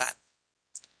with Japan.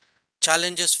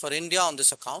 Challenges for India on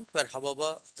this account were,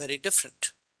 however, very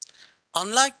different.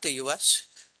 Unlike the US,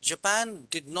 Japan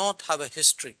did not have a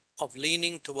history of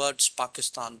leaning towards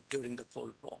Pakistan during the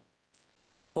Cold War.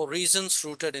 For reasons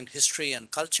rooted in history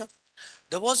and culture,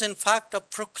 there was in fact a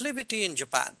proclivity in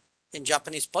Japan, in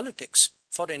Japanese politics,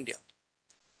 for India.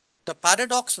 The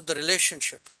paradox of the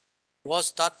relationship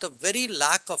was that the very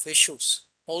lack of issues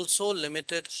also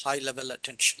limited high-level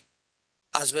attention.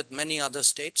 As with many other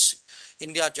states,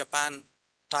 India-Japan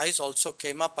ties also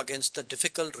came up against the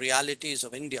difficult realities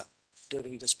of India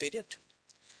during this period.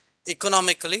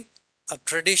 Economically, a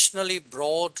traditionally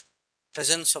broad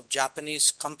presence of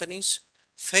Japanese companies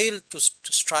failed to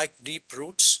strike deep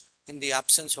roots in the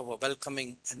absence of a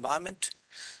welcoming environment.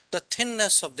 The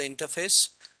thinness of the interface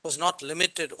was not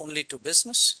limited only to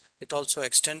business, it also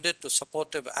extended to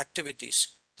supportive activities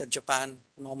that Japan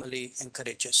normally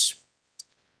encourages.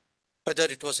 Whether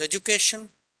it was education,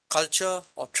 culture,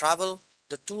 or travel,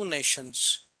 the 2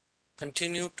 nations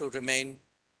continued to remain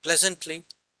pleasantly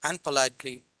and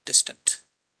politely distant.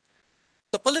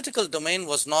 The political domain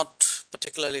was not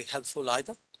particularly helpful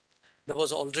either. There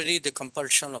was already the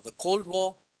compulsion of the Cold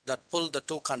War that pulled the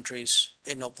 2 countries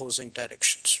in opposing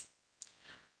directions.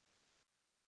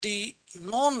 The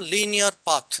non-linear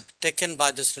path taken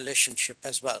by this relationship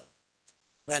as well,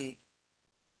 when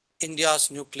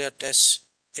India's nuclear tests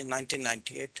in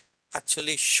 1998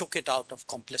 actually shook it out of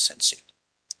complacency.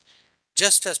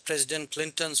 Just as President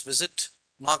Clinton's visit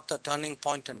marked the turning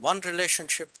point in one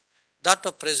relationship, that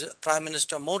of Prime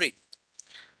Minister Modi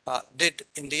did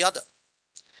in the other.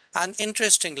 And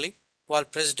interestingly, while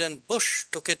President Bush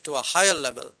took it to a higher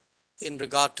level in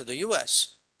regard to the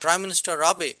US, Prime Minister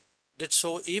Abe did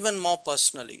so even more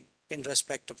personally in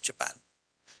respect of Japan.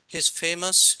 His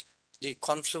famous the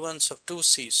confluence of two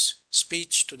seas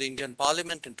speech to the Indian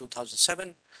Parliament in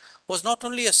 2007 was not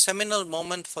only a seminal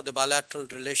moment for the bilateral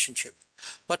relationship,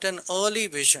 but an early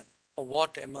vision of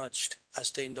what emerged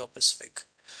as the Indo-Pacific.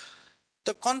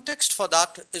 The context for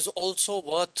that is also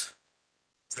worth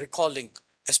recalling,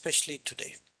 especially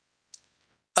today.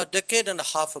 A decade and a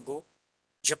half ago,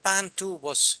 Japan too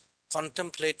was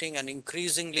contemplating an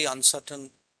increasingly uncertain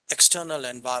external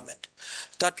environment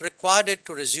that required it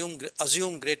to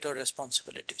assume greater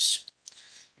responsibilities.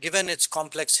 Given its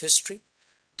complex history,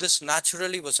 this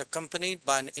naturally was accompanied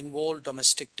by an involved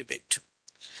domestic debate.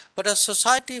 But a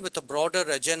society with a broader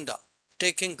agenda,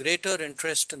 taking greater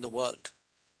interest in the world,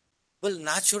 will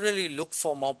naturally look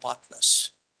for more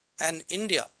partners. And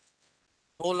India,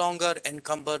 no longer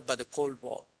encumbered by the Cold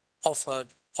War, offered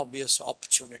obvious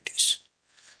opportunities.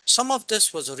 Some of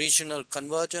this was regional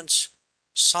convergence,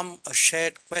 some a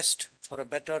shared quest for a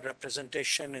better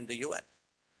representation in the UN,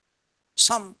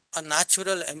 some a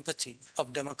natural empathy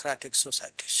of democratic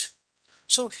societies.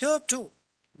 So here too,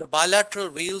 the bilateral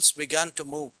wheels began to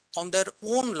move on their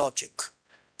own logic,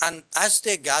 and as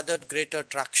they gathered greater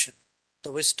traction,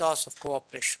 the vistas of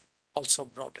cooperation also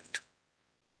broadened.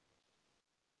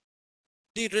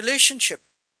 The relationship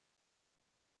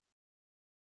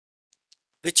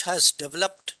which has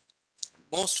developed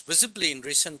most visibly in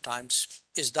recent times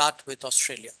is that with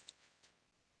Australia.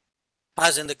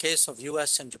 As in the case of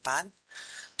US and Japan,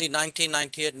 the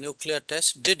 1998 nuclear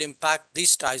test did impact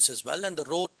these ties as well, and the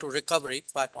road to recovery,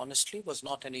 quite honestly, was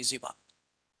not an easy one.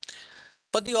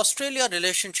 But the Australia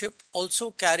relationship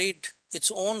also carried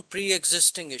its own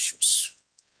pre-existing issues.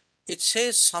 It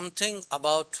says something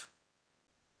about,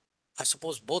 I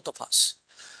suppose, both of us,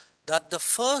 that the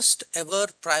first ever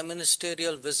prime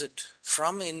ministerial visit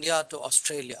from India to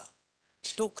Australia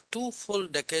took 2 full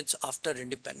decades after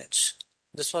independence.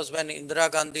 This was when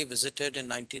Indira Gandhi visited in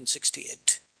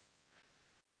 1968.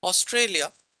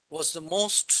 Australia was the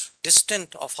most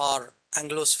distant of our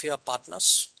Anglosphere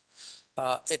partners.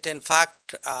 It in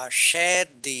fact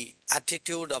shared the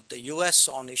attitude of the US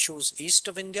on issues east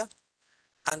of India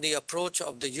and the approach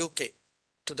of the UK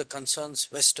to the concerns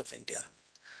west of India.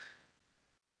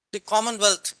 The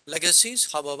Commonwealth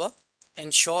legacies, however,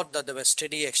 ensured that there were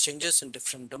steady exchanges in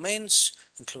different domains,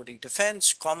 including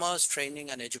defense, commerce,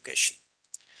 training, and education.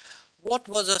 What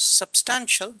was a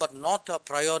substantial but not a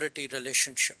priority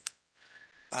relationship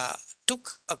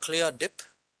took a clear dip,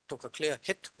 took a clear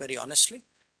hit, very honestly,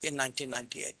 in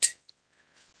 1998.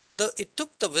 It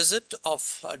took the visit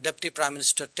of Deputy Prime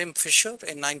Minister Tim Fischer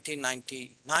in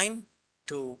 1999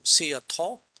 to see a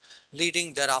thaw,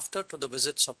 leading thereafter to the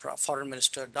visits of Foreign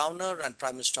Minister Downer and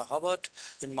Prime Minister Howard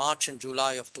in March and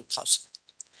July of 2000.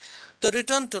 The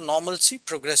return to normalcy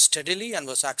progressed steadily and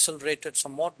was accelerated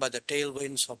somewhat by the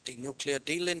tailwinds of the nuclear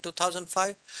deal in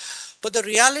 2005. But the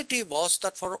reality was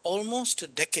that for almost a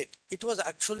decade, it was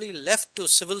actually left to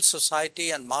civil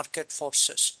society and market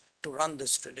forces to run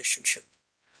this relationship.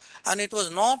 And it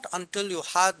was not until you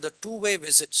had the two-way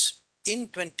visits in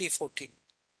 2014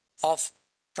 of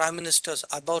Prime Ministers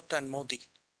Abbott and Modi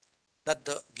that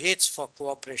the gates for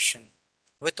cooperation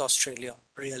with Australia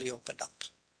really opened up.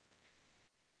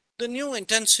 The new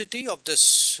intensity of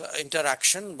this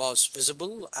interaction was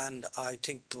visible, and I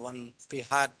think the one we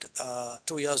had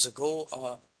 2 years ago,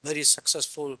 a very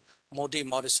successful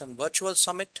Modi-Morrison virtual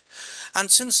summit.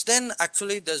 And since then,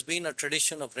 actually, there's been a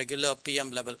tradition of regular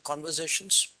PM-level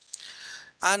conversations.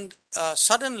 And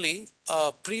suddenly,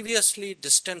 a previously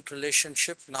distant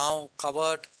relationship now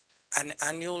covered an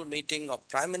annual meeting of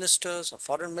prime ministers, a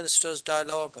foreign ministers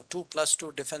dialogue, a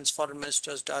 2+2 defense foreign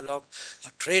ministers dialogue,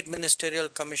 a trade ministerial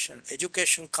commission,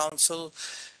 education council,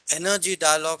 energy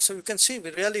dialogue. So you can see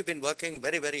we've really been working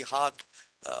very, very hard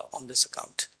on this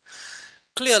account.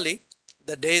 Clearly,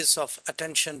 the days of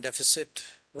attention deficit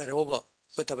were over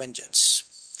with a vengeance.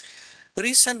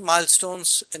 Recent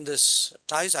milestones in this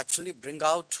ties actually bring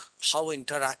out how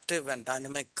interactive and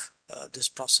dynamic this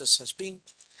process has been.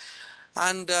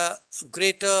 And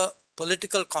greater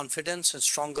political confidence and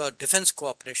stronger defense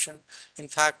cooperation, in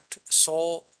fact,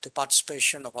 saw the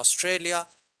participation of Australia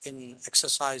in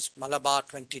exercise Malabar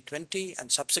 2020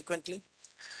 and subsequently.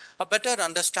 A better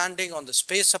understanding on the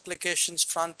space applications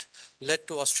front led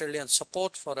to Australian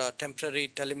support for a temporary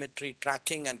telemetry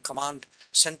tracking and command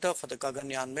center for the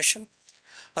Gaganyaan mission.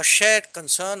 A shared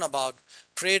concern about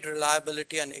trade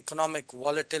reliability and economic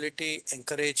volatility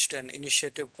encouraged an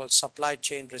initiative called Supply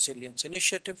Chain Resilience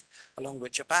Initiative along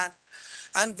with Japan.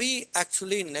 And we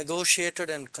actually negotiated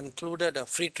and concluded a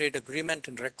free trade agreement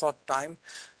in record time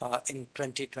in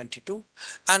 2022.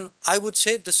 And I would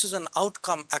say this is an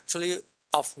outcome actually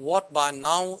of what by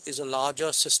now is a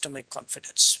larger systemic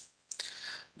confidence.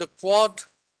 The Quad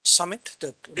Summit,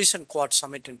 the recent Quad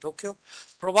Summit in Tokyo,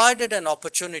 provided an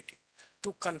opportunity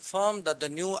to confirm that the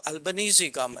new Albanese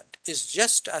government is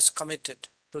just as committed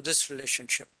to this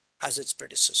relationship as its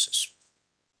predecessors.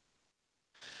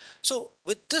 So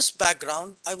with this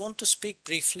background, I want to speak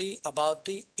briefly about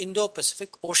the Indo-Pacific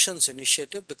Oceans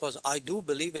Initiative, because I do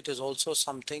believe it is also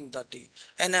something that the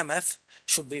NMF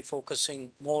should be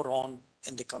focusing more on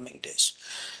in the coming days.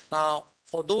 Now,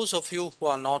 for those of you who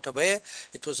are not aware,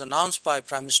 it was announced by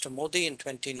Prime Minister Modi in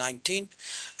 2019,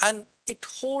 and it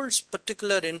holds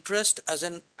particular interest as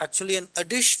actually an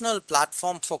additional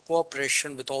platform for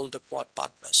cooperation with all the Quad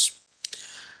partners.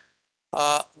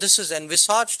 This is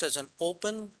envisaged as an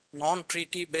open,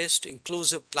 non-treaty based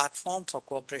inclusive platform for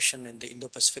cooperation in the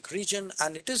Indo-Pacific region,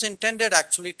 and it is intended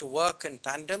actually to work in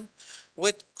tandem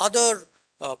with other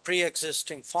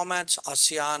pre-existing formats,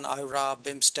 ASEAN, IRA,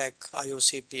 BIMSTEC,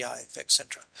 IOC, PIF,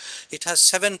 etc. It has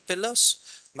 7 pillars: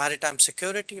 maritime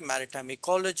security, maritime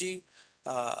ecology,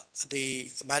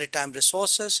 the maritime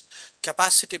resources,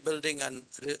 capacity building and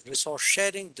resource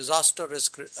sharing, disaster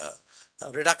risk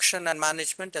reduction and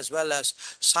management, as well as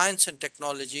science and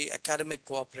technology, academic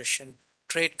cooperation,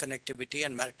 trade connectivity,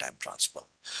 and maritime transport.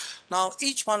 Now,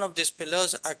 each one of these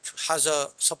pillars has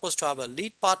supposed to have a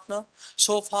lead partner.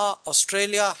 So far,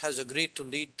 Australia has agreed to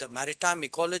lead the maritime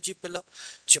ecology pillar,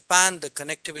 Japan, the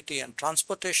connectivity and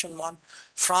transportation one,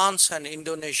 France and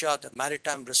Indonesia, the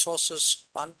maritime resources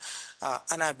one,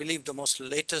 and I believe the most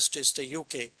latest is the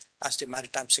UK as the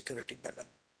maritime security pillar.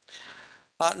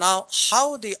 Now,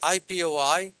 how the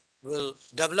IPOI will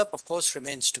develop, of course,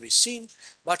 remains to be seen,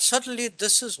 but certainly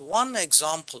this is one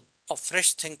example of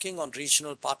fresh thinking on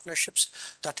regional partnerships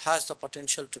that has the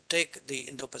potential to take the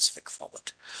Indo-Pacific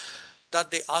forward.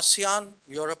 That the ASEAN,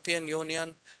 European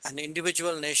Union, and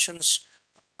individual nations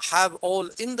have all,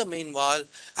 in the meanwhile,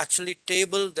 actually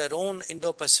tabled their own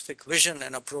Indo-Pacific vision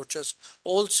and approaches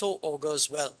also augurs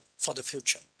well for the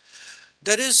future.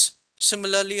 There is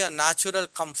similarly a natural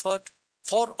comfort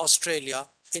for Australia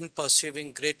in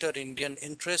perceiving greater Indian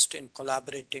interest in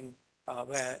collaborating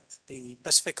where the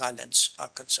Pacific Islands are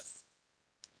concerned.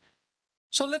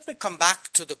 So let me come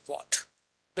back to the Quad.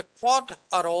 The Quad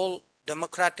are all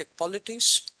democratic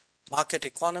polities, market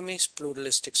economies,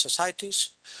 pluralistic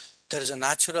societies. There is a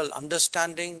natural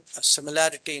understanding, a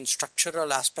similarity in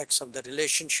structural aspects of the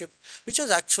relationship, which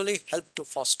has actually helped to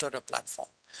foster a platform.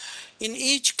 In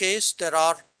each case, there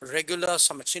are regular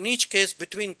summits. In each case,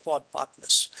 between Quad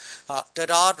partners,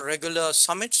 there are regular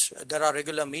summits, there are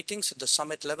regular meetings at the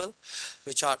summit level,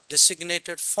 which are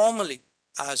designated formally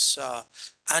as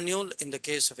annual in the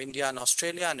case of India and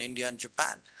Australia and India and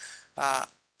Japan.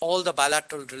 All the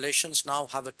bilateral relations now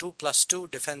have a 2+2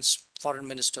 defense foreign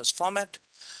ministers format.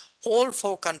 All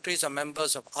 4 countries are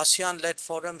members of ASEAN-led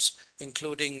forums,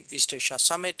 including East Asia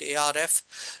Summit, ARF,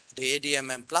 the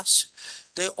ADMM+.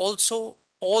 They also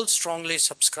all strongly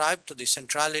subscribe to the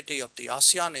centrality of the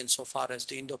ASEAN insofar as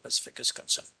the Indo-Pacific is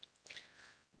concerned.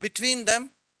 Between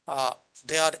them,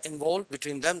 they are involved,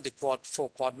 the 4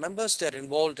 Quad members, they're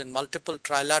involved in multiple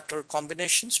trilateral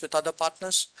combinations with other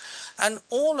partners, and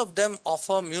all of them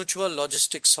offer mutual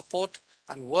logistic support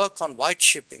and work on white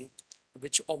shipping,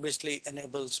 which obviously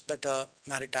enables better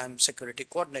maritime security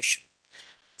coordination.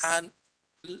 And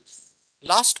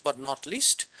last but not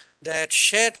least, their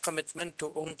shared commitment to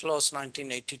UNCLOS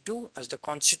 1982 as the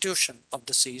constitution of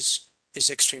the seas is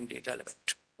extremely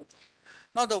relevant.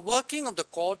 Now, the working of the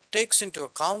Quad takes into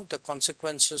account the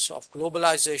consequences of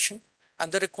globalization and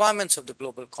the requirements of the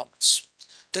global commons.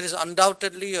 There is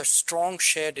undoubtedly a strong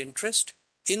shared interest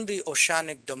in the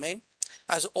oceanic domain,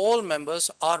 as all members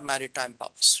are maritime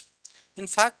powers. In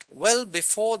fact, well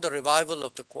before the revival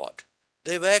of the Quad,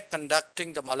 they were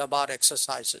conducting the Malabar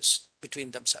exercises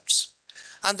between themselves.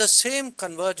 And the same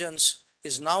convergence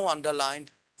is now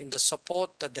underlined in the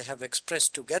support that they have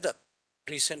expressed together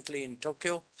recently in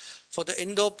Tokyo for the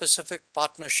Indo-Pacific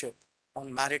Partnership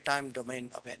on Maritime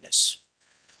Domain Awareness.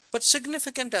 But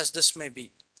significant as this may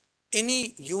be,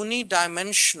 any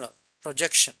unidimensional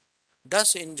projection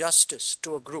does injustice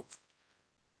to a group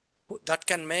that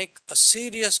can make a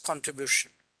serious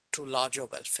contribution to larger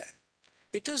welfare.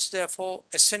 It is therefore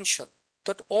essential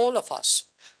that all of us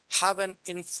have an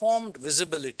informed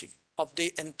visibility of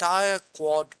the entire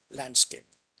Quad landscape.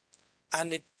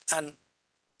 And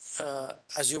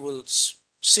as you will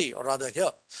see, or rather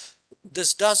hear,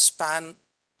 this does span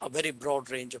a very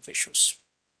broad range of issues.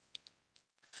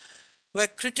 Where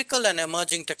critical and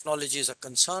emerging technologies are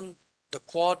concerned, the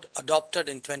Quad adopted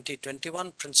in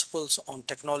 2021 principles on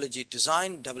technology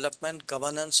design, development,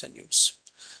 governance, and use.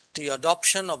 The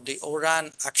adoption of the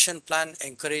ORAN action plan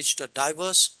encouraged a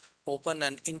diverse, open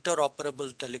and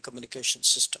interoperable telecommunication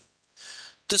system.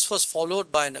 This was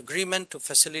followed by an agreement to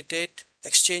facilitate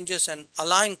exchanges and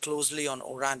align closely on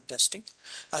ORAN testing,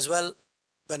 as well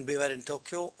when we were in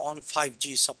Tokyo on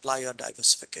 5G supplier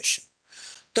diversification.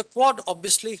 The Quad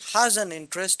obviously has an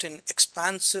interest in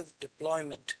expansive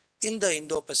deployment in the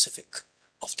Indo-Pacific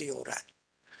of the ORAN.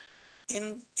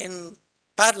 In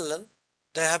parallel,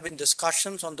 there have been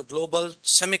discussions on the global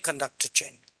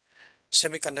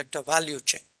semiconductor value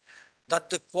chain, that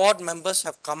the Quad members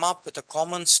have come up with a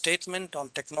common statement on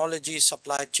technology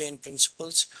supply chain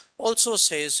principles also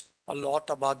says a lot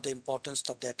about the importance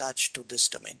that they attach to this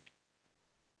domain.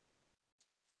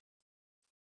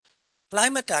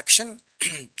 Climate action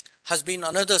has been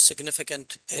another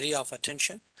significant area of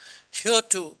attention. Here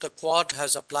too, the Quad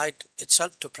has applied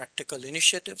itself to practical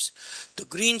initiatives. The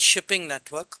green shipping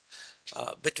network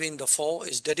between the four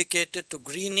is dedicated to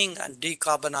greening and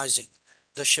decarbonizing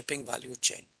the shipping value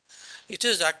chain. It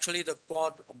is actually the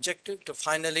Quad objective to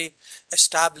finally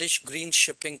establish green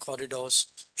shipping corridors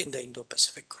in the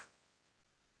Indo-Pacific.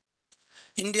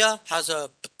 India has a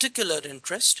particular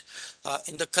interest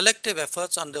in the collective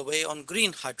efforts underway on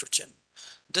green hydrogen.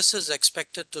 This is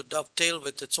expected to dovetail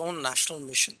with its own national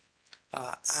mission.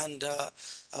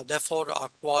 Therefore, our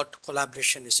Quad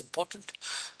collaboration is important.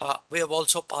 We have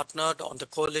also partnered on the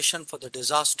Coalition for the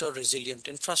Disaster Resilient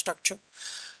Infrastructure.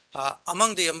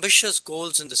 Among the ambitious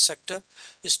goals in the sector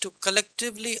is to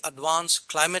collectively advance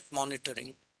climate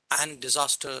monitoring and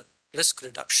disaster risk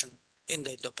reduction in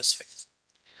the Indo-Pacific.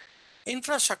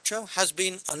 Infrastructure has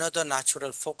been another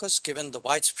natural focus given the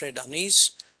widespread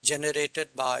unease generated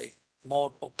by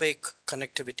more opaque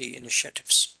connectivity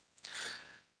initiatives.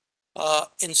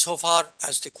 Insofar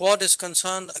as the Quad is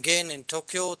concerned, again in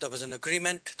Tokyo, there was an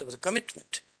agreement, there was a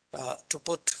commitment to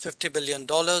put $50 billion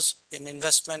in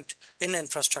investment in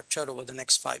infrastructure over the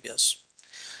next 5 years.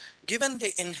 Given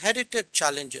the inherited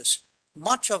challenges,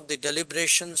 much of the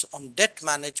deliberations on debt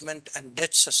management and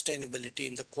debt sustainability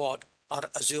in the Quad are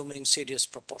assuming serious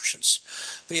proportions.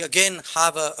 We again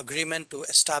have an agreement to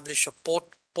establish a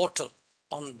portal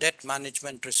on debt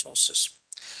management resources.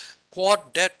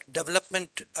 Quad debt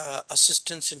development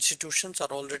assistance institutions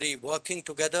are already working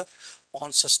together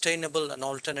on sustainable and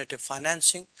alternative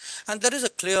financing. And there is a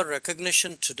clear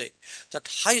recognition today that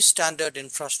high standard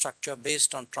infrastructure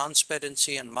based on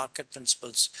transparency and market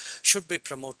principles should be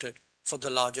promoted for the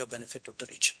larger benefit of the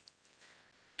region.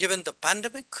 Given the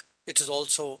pandemic, it is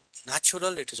also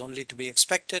natural, it is only to be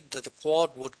expected that the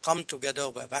Quad would come together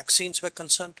where vaccines were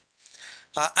concerned.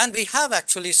 And we have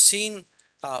actually seen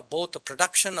both the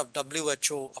production of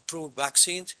WHO approved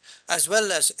vaccines as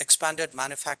well as expanded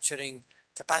manufacturing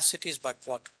capacities by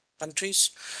Quad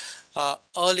countries.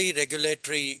 Early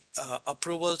regulatory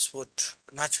approvals would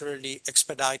naturally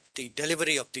expedite the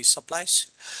delivery of these supplies.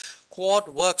 Quad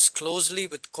works closely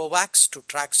with COVAX to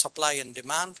track supply and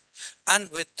demand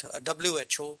and with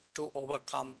WHO to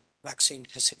overcome vaccine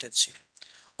hesitancy.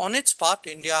 On its part,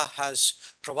 India has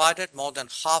provided more than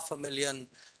 500,000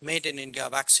 made in India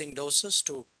vaccine doses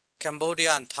to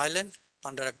Cambodia and Thailand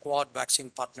under a Quad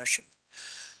vaccine partnership.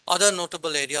 Other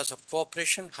notable areas of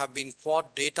cooperation have been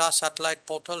Quad data satellite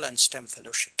portal and STEM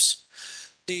fellowships.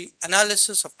 The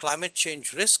analysis of climate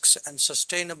change risks and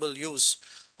sustainable use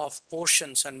of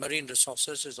oceans and marine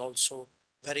resources is also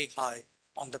very high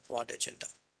on the Quad agenda.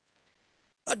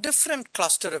 A different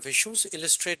cluster of issues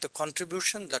illustrate the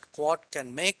contribution that Quad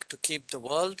can make to keep the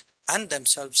world and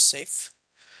themselves safe,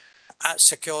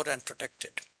 secure and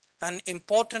protected. An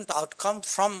important outcome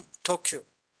from Tokyo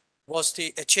was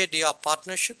the HADR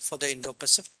partnership for the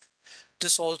Indo-Pacific.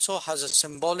 This also has a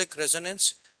symbolic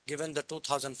resonance given the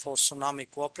 2004 tsunami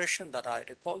cooperation that I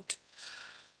recalled.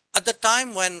 At the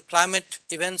time when climate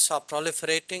events are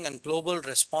proliferating and global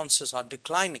responses are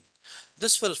declining,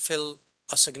 this will fill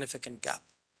a significant gap.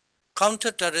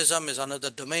 Counterterrorism is another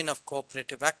domain of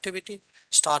cooperative activity,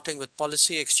 starting with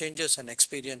policy exchanges and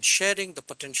experience sharing. The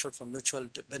potential for mutual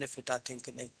benefit, I think,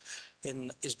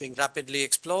 is being rapidly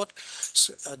explored.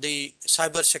 The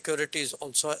cybersecurity is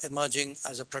also emerging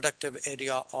as a productive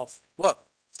area of work.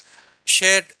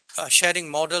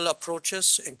 Sharing model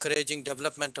approaches, encouraging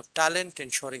development of talent,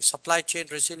 ensuring supply chain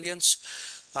resilience,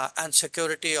 and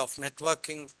security of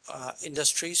networking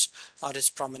industries are its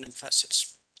prominent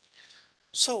facets.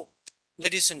 So,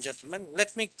 ladies and gentlemen,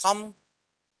 let me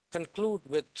conclude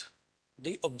with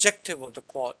the objective of the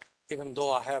Quad, even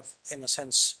though I have, in a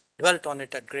sense, dwelt on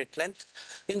it at great length.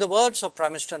 In the words of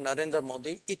Prime Minister Narendra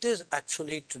Modi, it is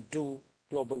actually to do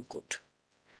global good.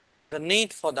 The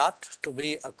need for that to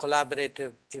be a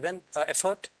collaborative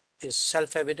effort is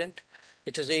self-evident.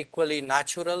 It is equally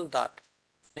natural that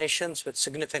nations with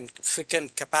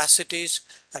significant capacities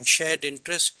and shared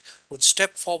interests would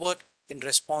step forward in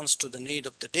response to the need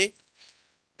of the day.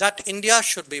 That India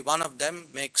should be one of them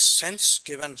makes sense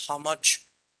given how much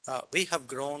we have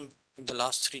grown in the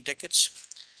last 3 decades.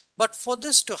 But for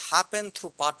this to happen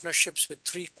through partnerships with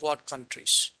 3 Quad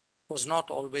countries was not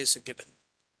always a given.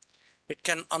 It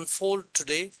can unfold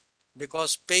today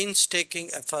because painstaking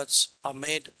efforts are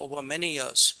made over many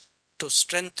years to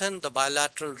strengthen the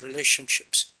bilateral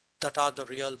relationships that are the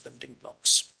real building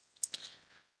blocks.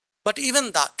 But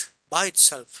even that by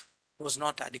itself was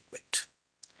not adequate.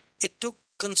 It took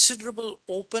considerable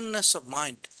openness of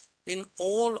mind in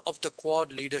all of the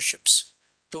Quad leaderships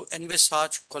to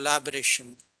envisage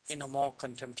collaboration in a more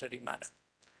contemporary manner.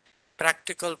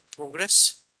 Practical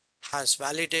progress has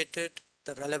validated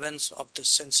the relevance of this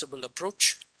sensible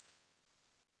approach.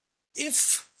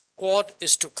 If Quad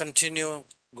is to continue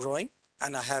growing,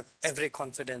 and I have every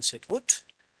confidence it would,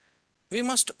 we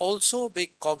must also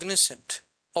be cognizant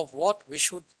of what we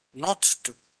should not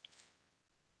do.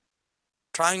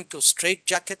 Trying to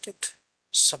straitjacket it,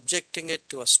 subjecting it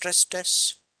to a stress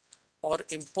test, or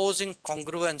imposing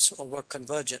congruence over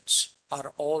convergence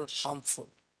are all harmful,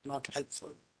 not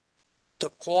helpful. The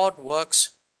Quad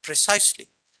works precisely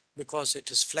because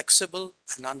it is flexible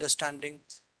and understanding,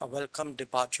 a welcome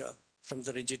departure from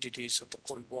the rigidities of the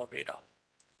Cold War era.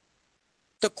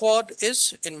 The Quad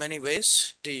is, in many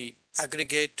ways, the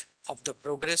aggregate of the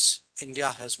progress India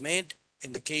has made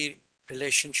in the key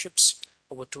relationships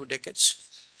over 2 decades.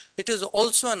 It is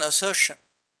also an assertion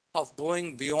of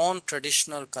going beyond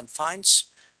traditional confines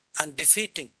and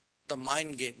defeating the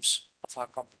mind games of our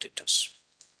competitors.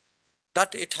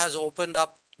 That it has opened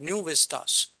up new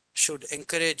vistas should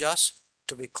encourage us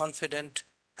to be confident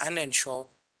and ensure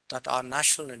that our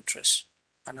national interests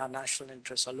and our national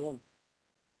interests alone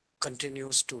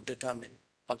continues to determine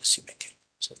policy making.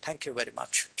 So thank you very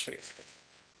much for your attention.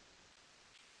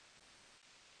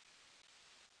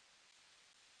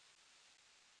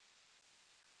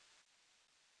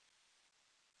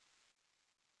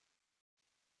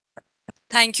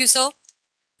 Thank you, sir.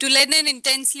 To lend an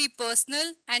intensely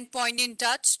personal and poignant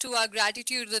touch to our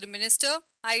gratitude to the Minister,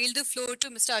 I yield the floor to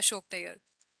Mr. Ashok Nayyar.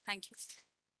 Thank you.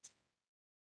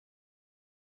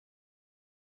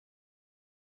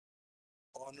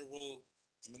 Honorable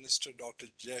Minister Dr.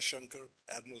 Jaishankar,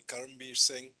 Admiral Karambir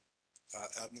Singh,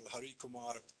 Admiral Hari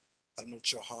Kumar, Admiral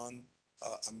Chauhan,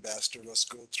 Ambassador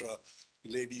Lascotra,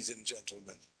 ladies and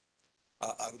gentlemen.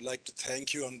 I would like to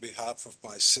thank you on behalf of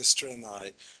my sister and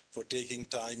I for taking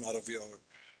time out of your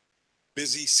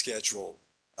busy schedule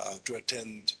to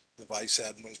attend the Vice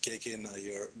Admiral K.K.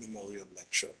 Nayyar Memorial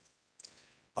Lecture.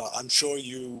 I'm sure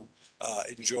you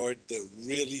enjoyed the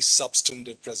really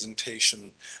substantive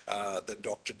presentation that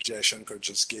Dr. Jaishankar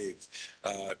just gave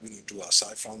to us.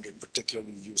 I found it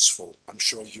particularly useful. I'm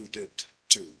sure you did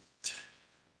too.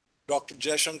 Dr.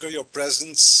 Jaishankar, your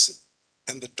presence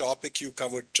and the topic you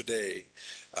covered today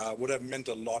would have meant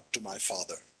a lot to my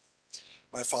father.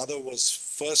 My father was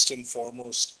first and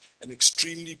foremost an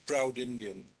extremely proud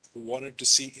Indian who wanted to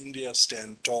see India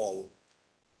stand tall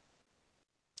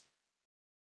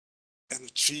and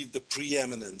achieve the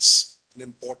preeminence and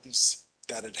importance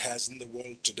that it has in the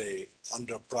world today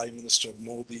under Prime Minister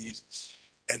Modi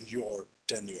and your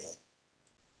tenure.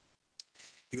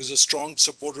 He was a strong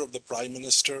supporter of the Prime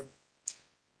Minister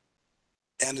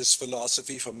and his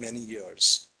philosophy for many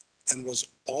years, and was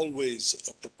always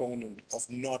a proponent of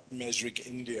not measuring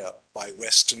India by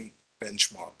Western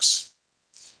benchmarks.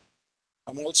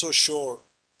 I'm also sure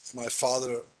my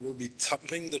father will be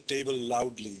thumping the table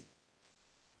loudly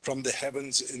from the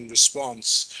heavens in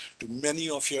response to many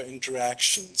of your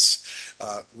interactions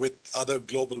with other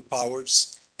global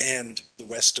powers and the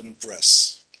Western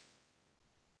press.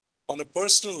 On a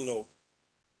personal note,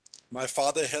 my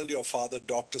father held your father,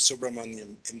 Dr.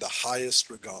 Subramaniam, in the highest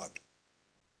regard.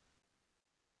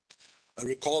 I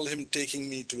recall him taking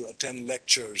me to attend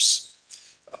lectures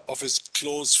of his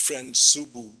close friend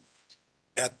Subbu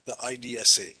at the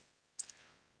IDSA,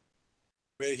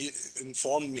 where he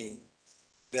informed me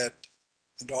that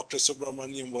Dr.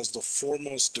 Subramaniam was the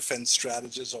foremost defense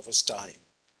strategist of his time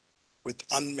with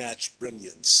unmatched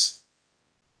brilliance.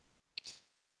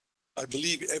 I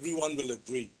believe everyone will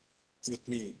agree with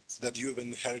me that you have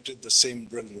inherited the same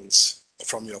brilliance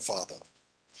from your father.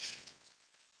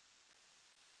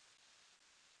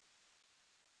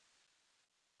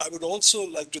 I would also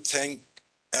like to thank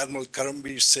Admiral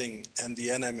Karambir Singh and the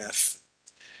NMF.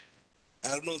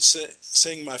 Admiral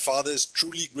Singh, my father is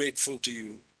truly grateful to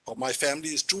you, or my family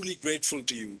is truly grateful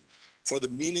to you for the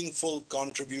meaningful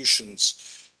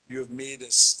contributions you made a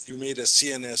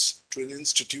CNS to an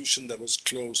institution that was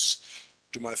close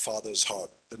to my father's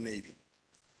heart, the Navy.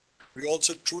 We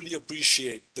also truly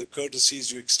appreciate the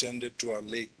courtesies you extended to our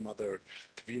late mother,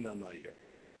 Veena Nayyar.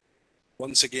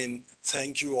 Once again,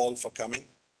 thank you all for coming,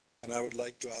 and I would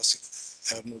like to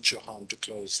ask Admiral Chauhan to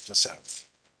close this out.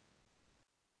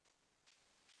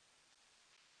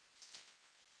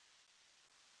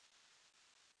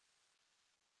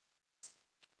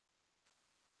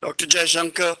 Dr.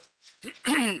 Jaishankar,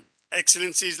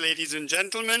 Excellencies, ladies and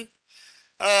gentlemen,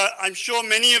 I'm sure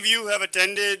many of you have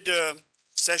attended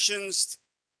sessions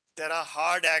that are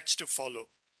hard acts to follow.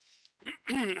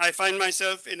 I find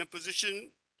myself in a position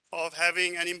of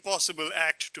having an impossible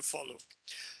act to follow.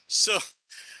 So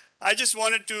I just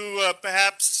wanted to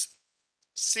perhaps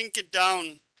sink it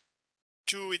down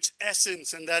to its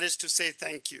essence, and that is to say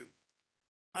thank you.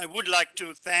 I would like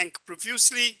to thank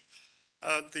profusely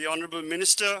the Honorable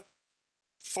Minister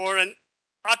for an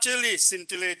utterly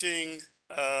scintillating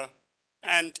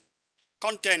and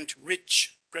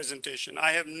content-rich presentation.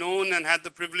 I have known and had the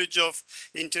privilege of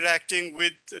interacting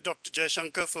with Dr.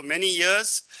 Jaishankar for many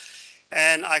years,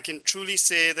 and I can truly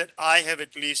say that I have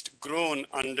at least grown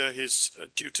under his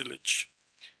tutelage.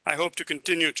 I hope to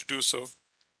continue to do so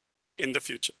in the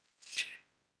future.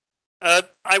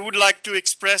 I would like to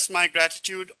express my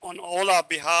gratitude on all our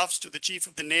behalves to the Chief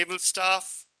of the Naval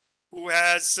Staff, who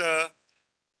has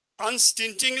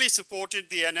unstintingly supported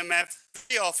the NMF.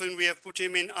 Very often we have put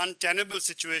him in untenable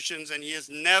situations and he has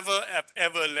never,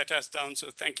 ever let us down. So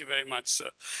thank you very much,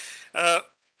 sir.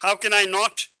 How can I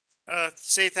not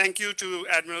say thank you to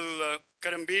Admiral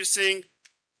Karambir Singh,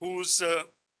 whose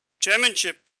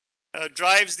chairmanship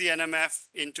drives the NMF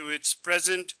into its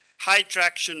present high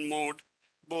traction mode,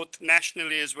 both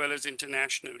nationally as well as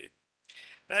internationally.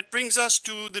 That brings us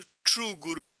to the true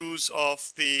gurus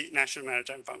of the National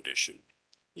Maritime Foundation.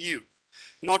 You.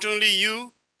 Not only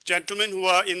you, gentlemen who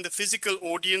are in the physical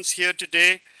audience here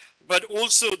today, but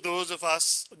also those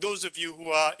of you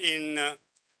who are in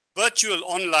virtual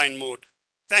online mode.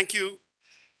 Thank you.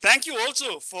 Thank you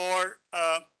also for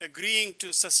agreeing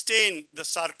to sustain the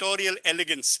sartorial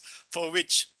elegance for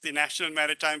which the National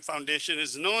Maritime Foundation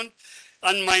is known,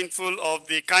 unmindful of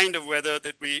the kind of weather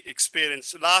that we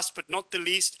experience. Last but not the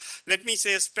least, let me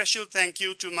say a special thank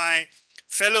you to my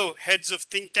fellow heads of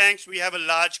think tanks. We have a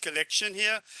large collection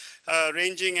here,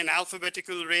 ranging in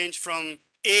alphabetical range from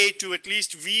A to at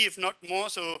least V, if not more.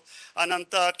 So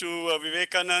Ananta to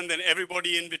Vivekanand and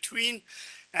everybody in between.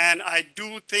 And I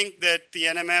do think that the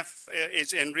NMF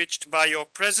is enriched by your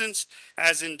presence,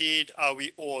 as indeed are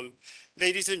we all.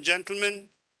 Ladies and gentlemen,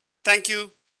 thank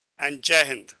you and Jai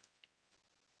Hind.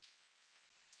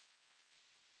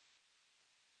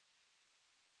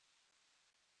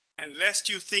 And lest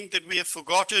you think that we have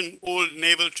forgotten old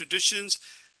naval traditions,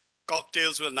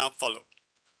 cocktails will now follow.